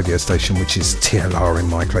local radio station, which is TLR in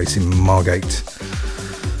my place in Margate.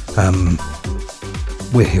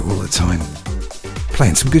 We're here all the time,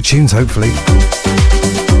 playing some good tunes, hopefully.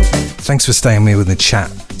 Thanks for staying with me in the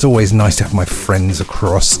chat. It's always nice to have my friends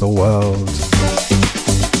across the world.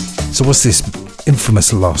 So what's this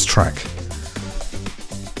infamous last track?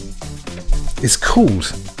 It's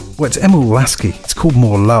called, well, it's Emil Lasky. It's called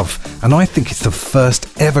More Love, and I think it's the first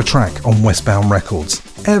ever track on Westbound Records.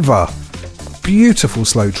 Ever. Beautiful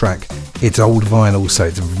slow track. It's old vinyl, so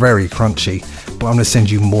it's very crunchy, but I'm going to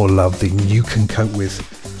send you more love than you can cope with.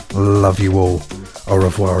 Love you all. Au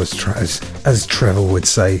revoir, as Trevor would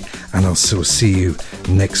say, and I'll still see you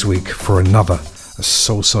next week for another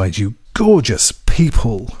Soulside, you gorgeous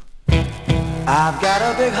people. I've got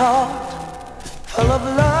a big heart full of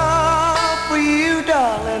love for you,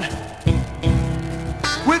 darling,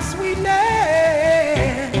 with sweetness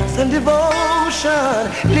and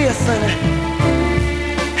devotion. Listen,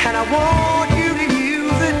 and I want you to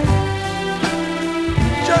use it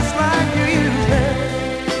just like you use it.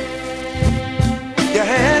 Your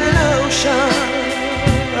hand lotion,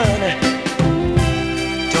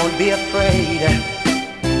 don't be afraid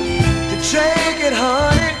to take it,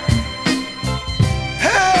 honey.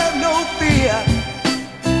 Have no fear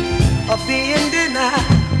of being denied.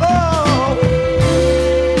 Oh,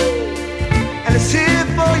 and it's here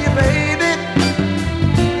for you, baby,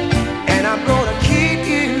 and I'm gonna keep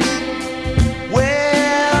you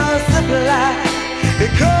well supplied,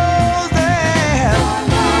 because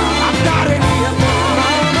I've got it here,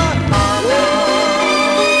 mama.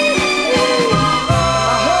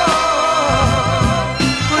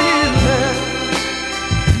 For you, man,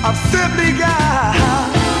 I've simply got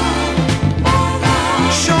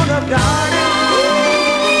shown up, darling.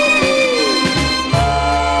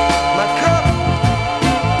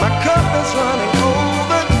 My cup is running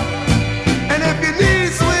over, and if you need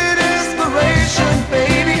sweet inspiration,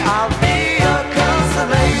 baby, I'll be your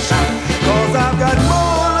consolation. 'Cause I've got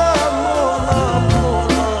more love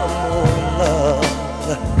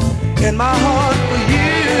in my heart for you.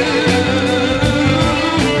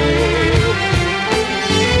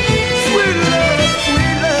 Sweet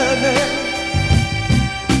love, man,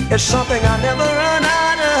 it's something I never run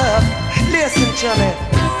out of. Listen to me,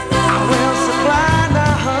 I will supply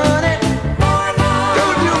now, honey.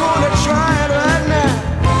 Don't you wanna try?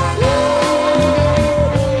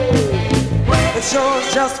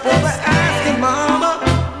 yours just for the asking, mama.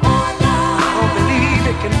 I don't believe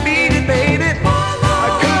it can beat it, baby. I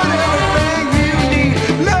got everything you need.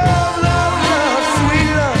 Love, love, love, sweet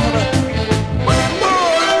love.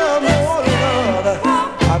 More love, more love.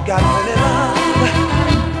 I've got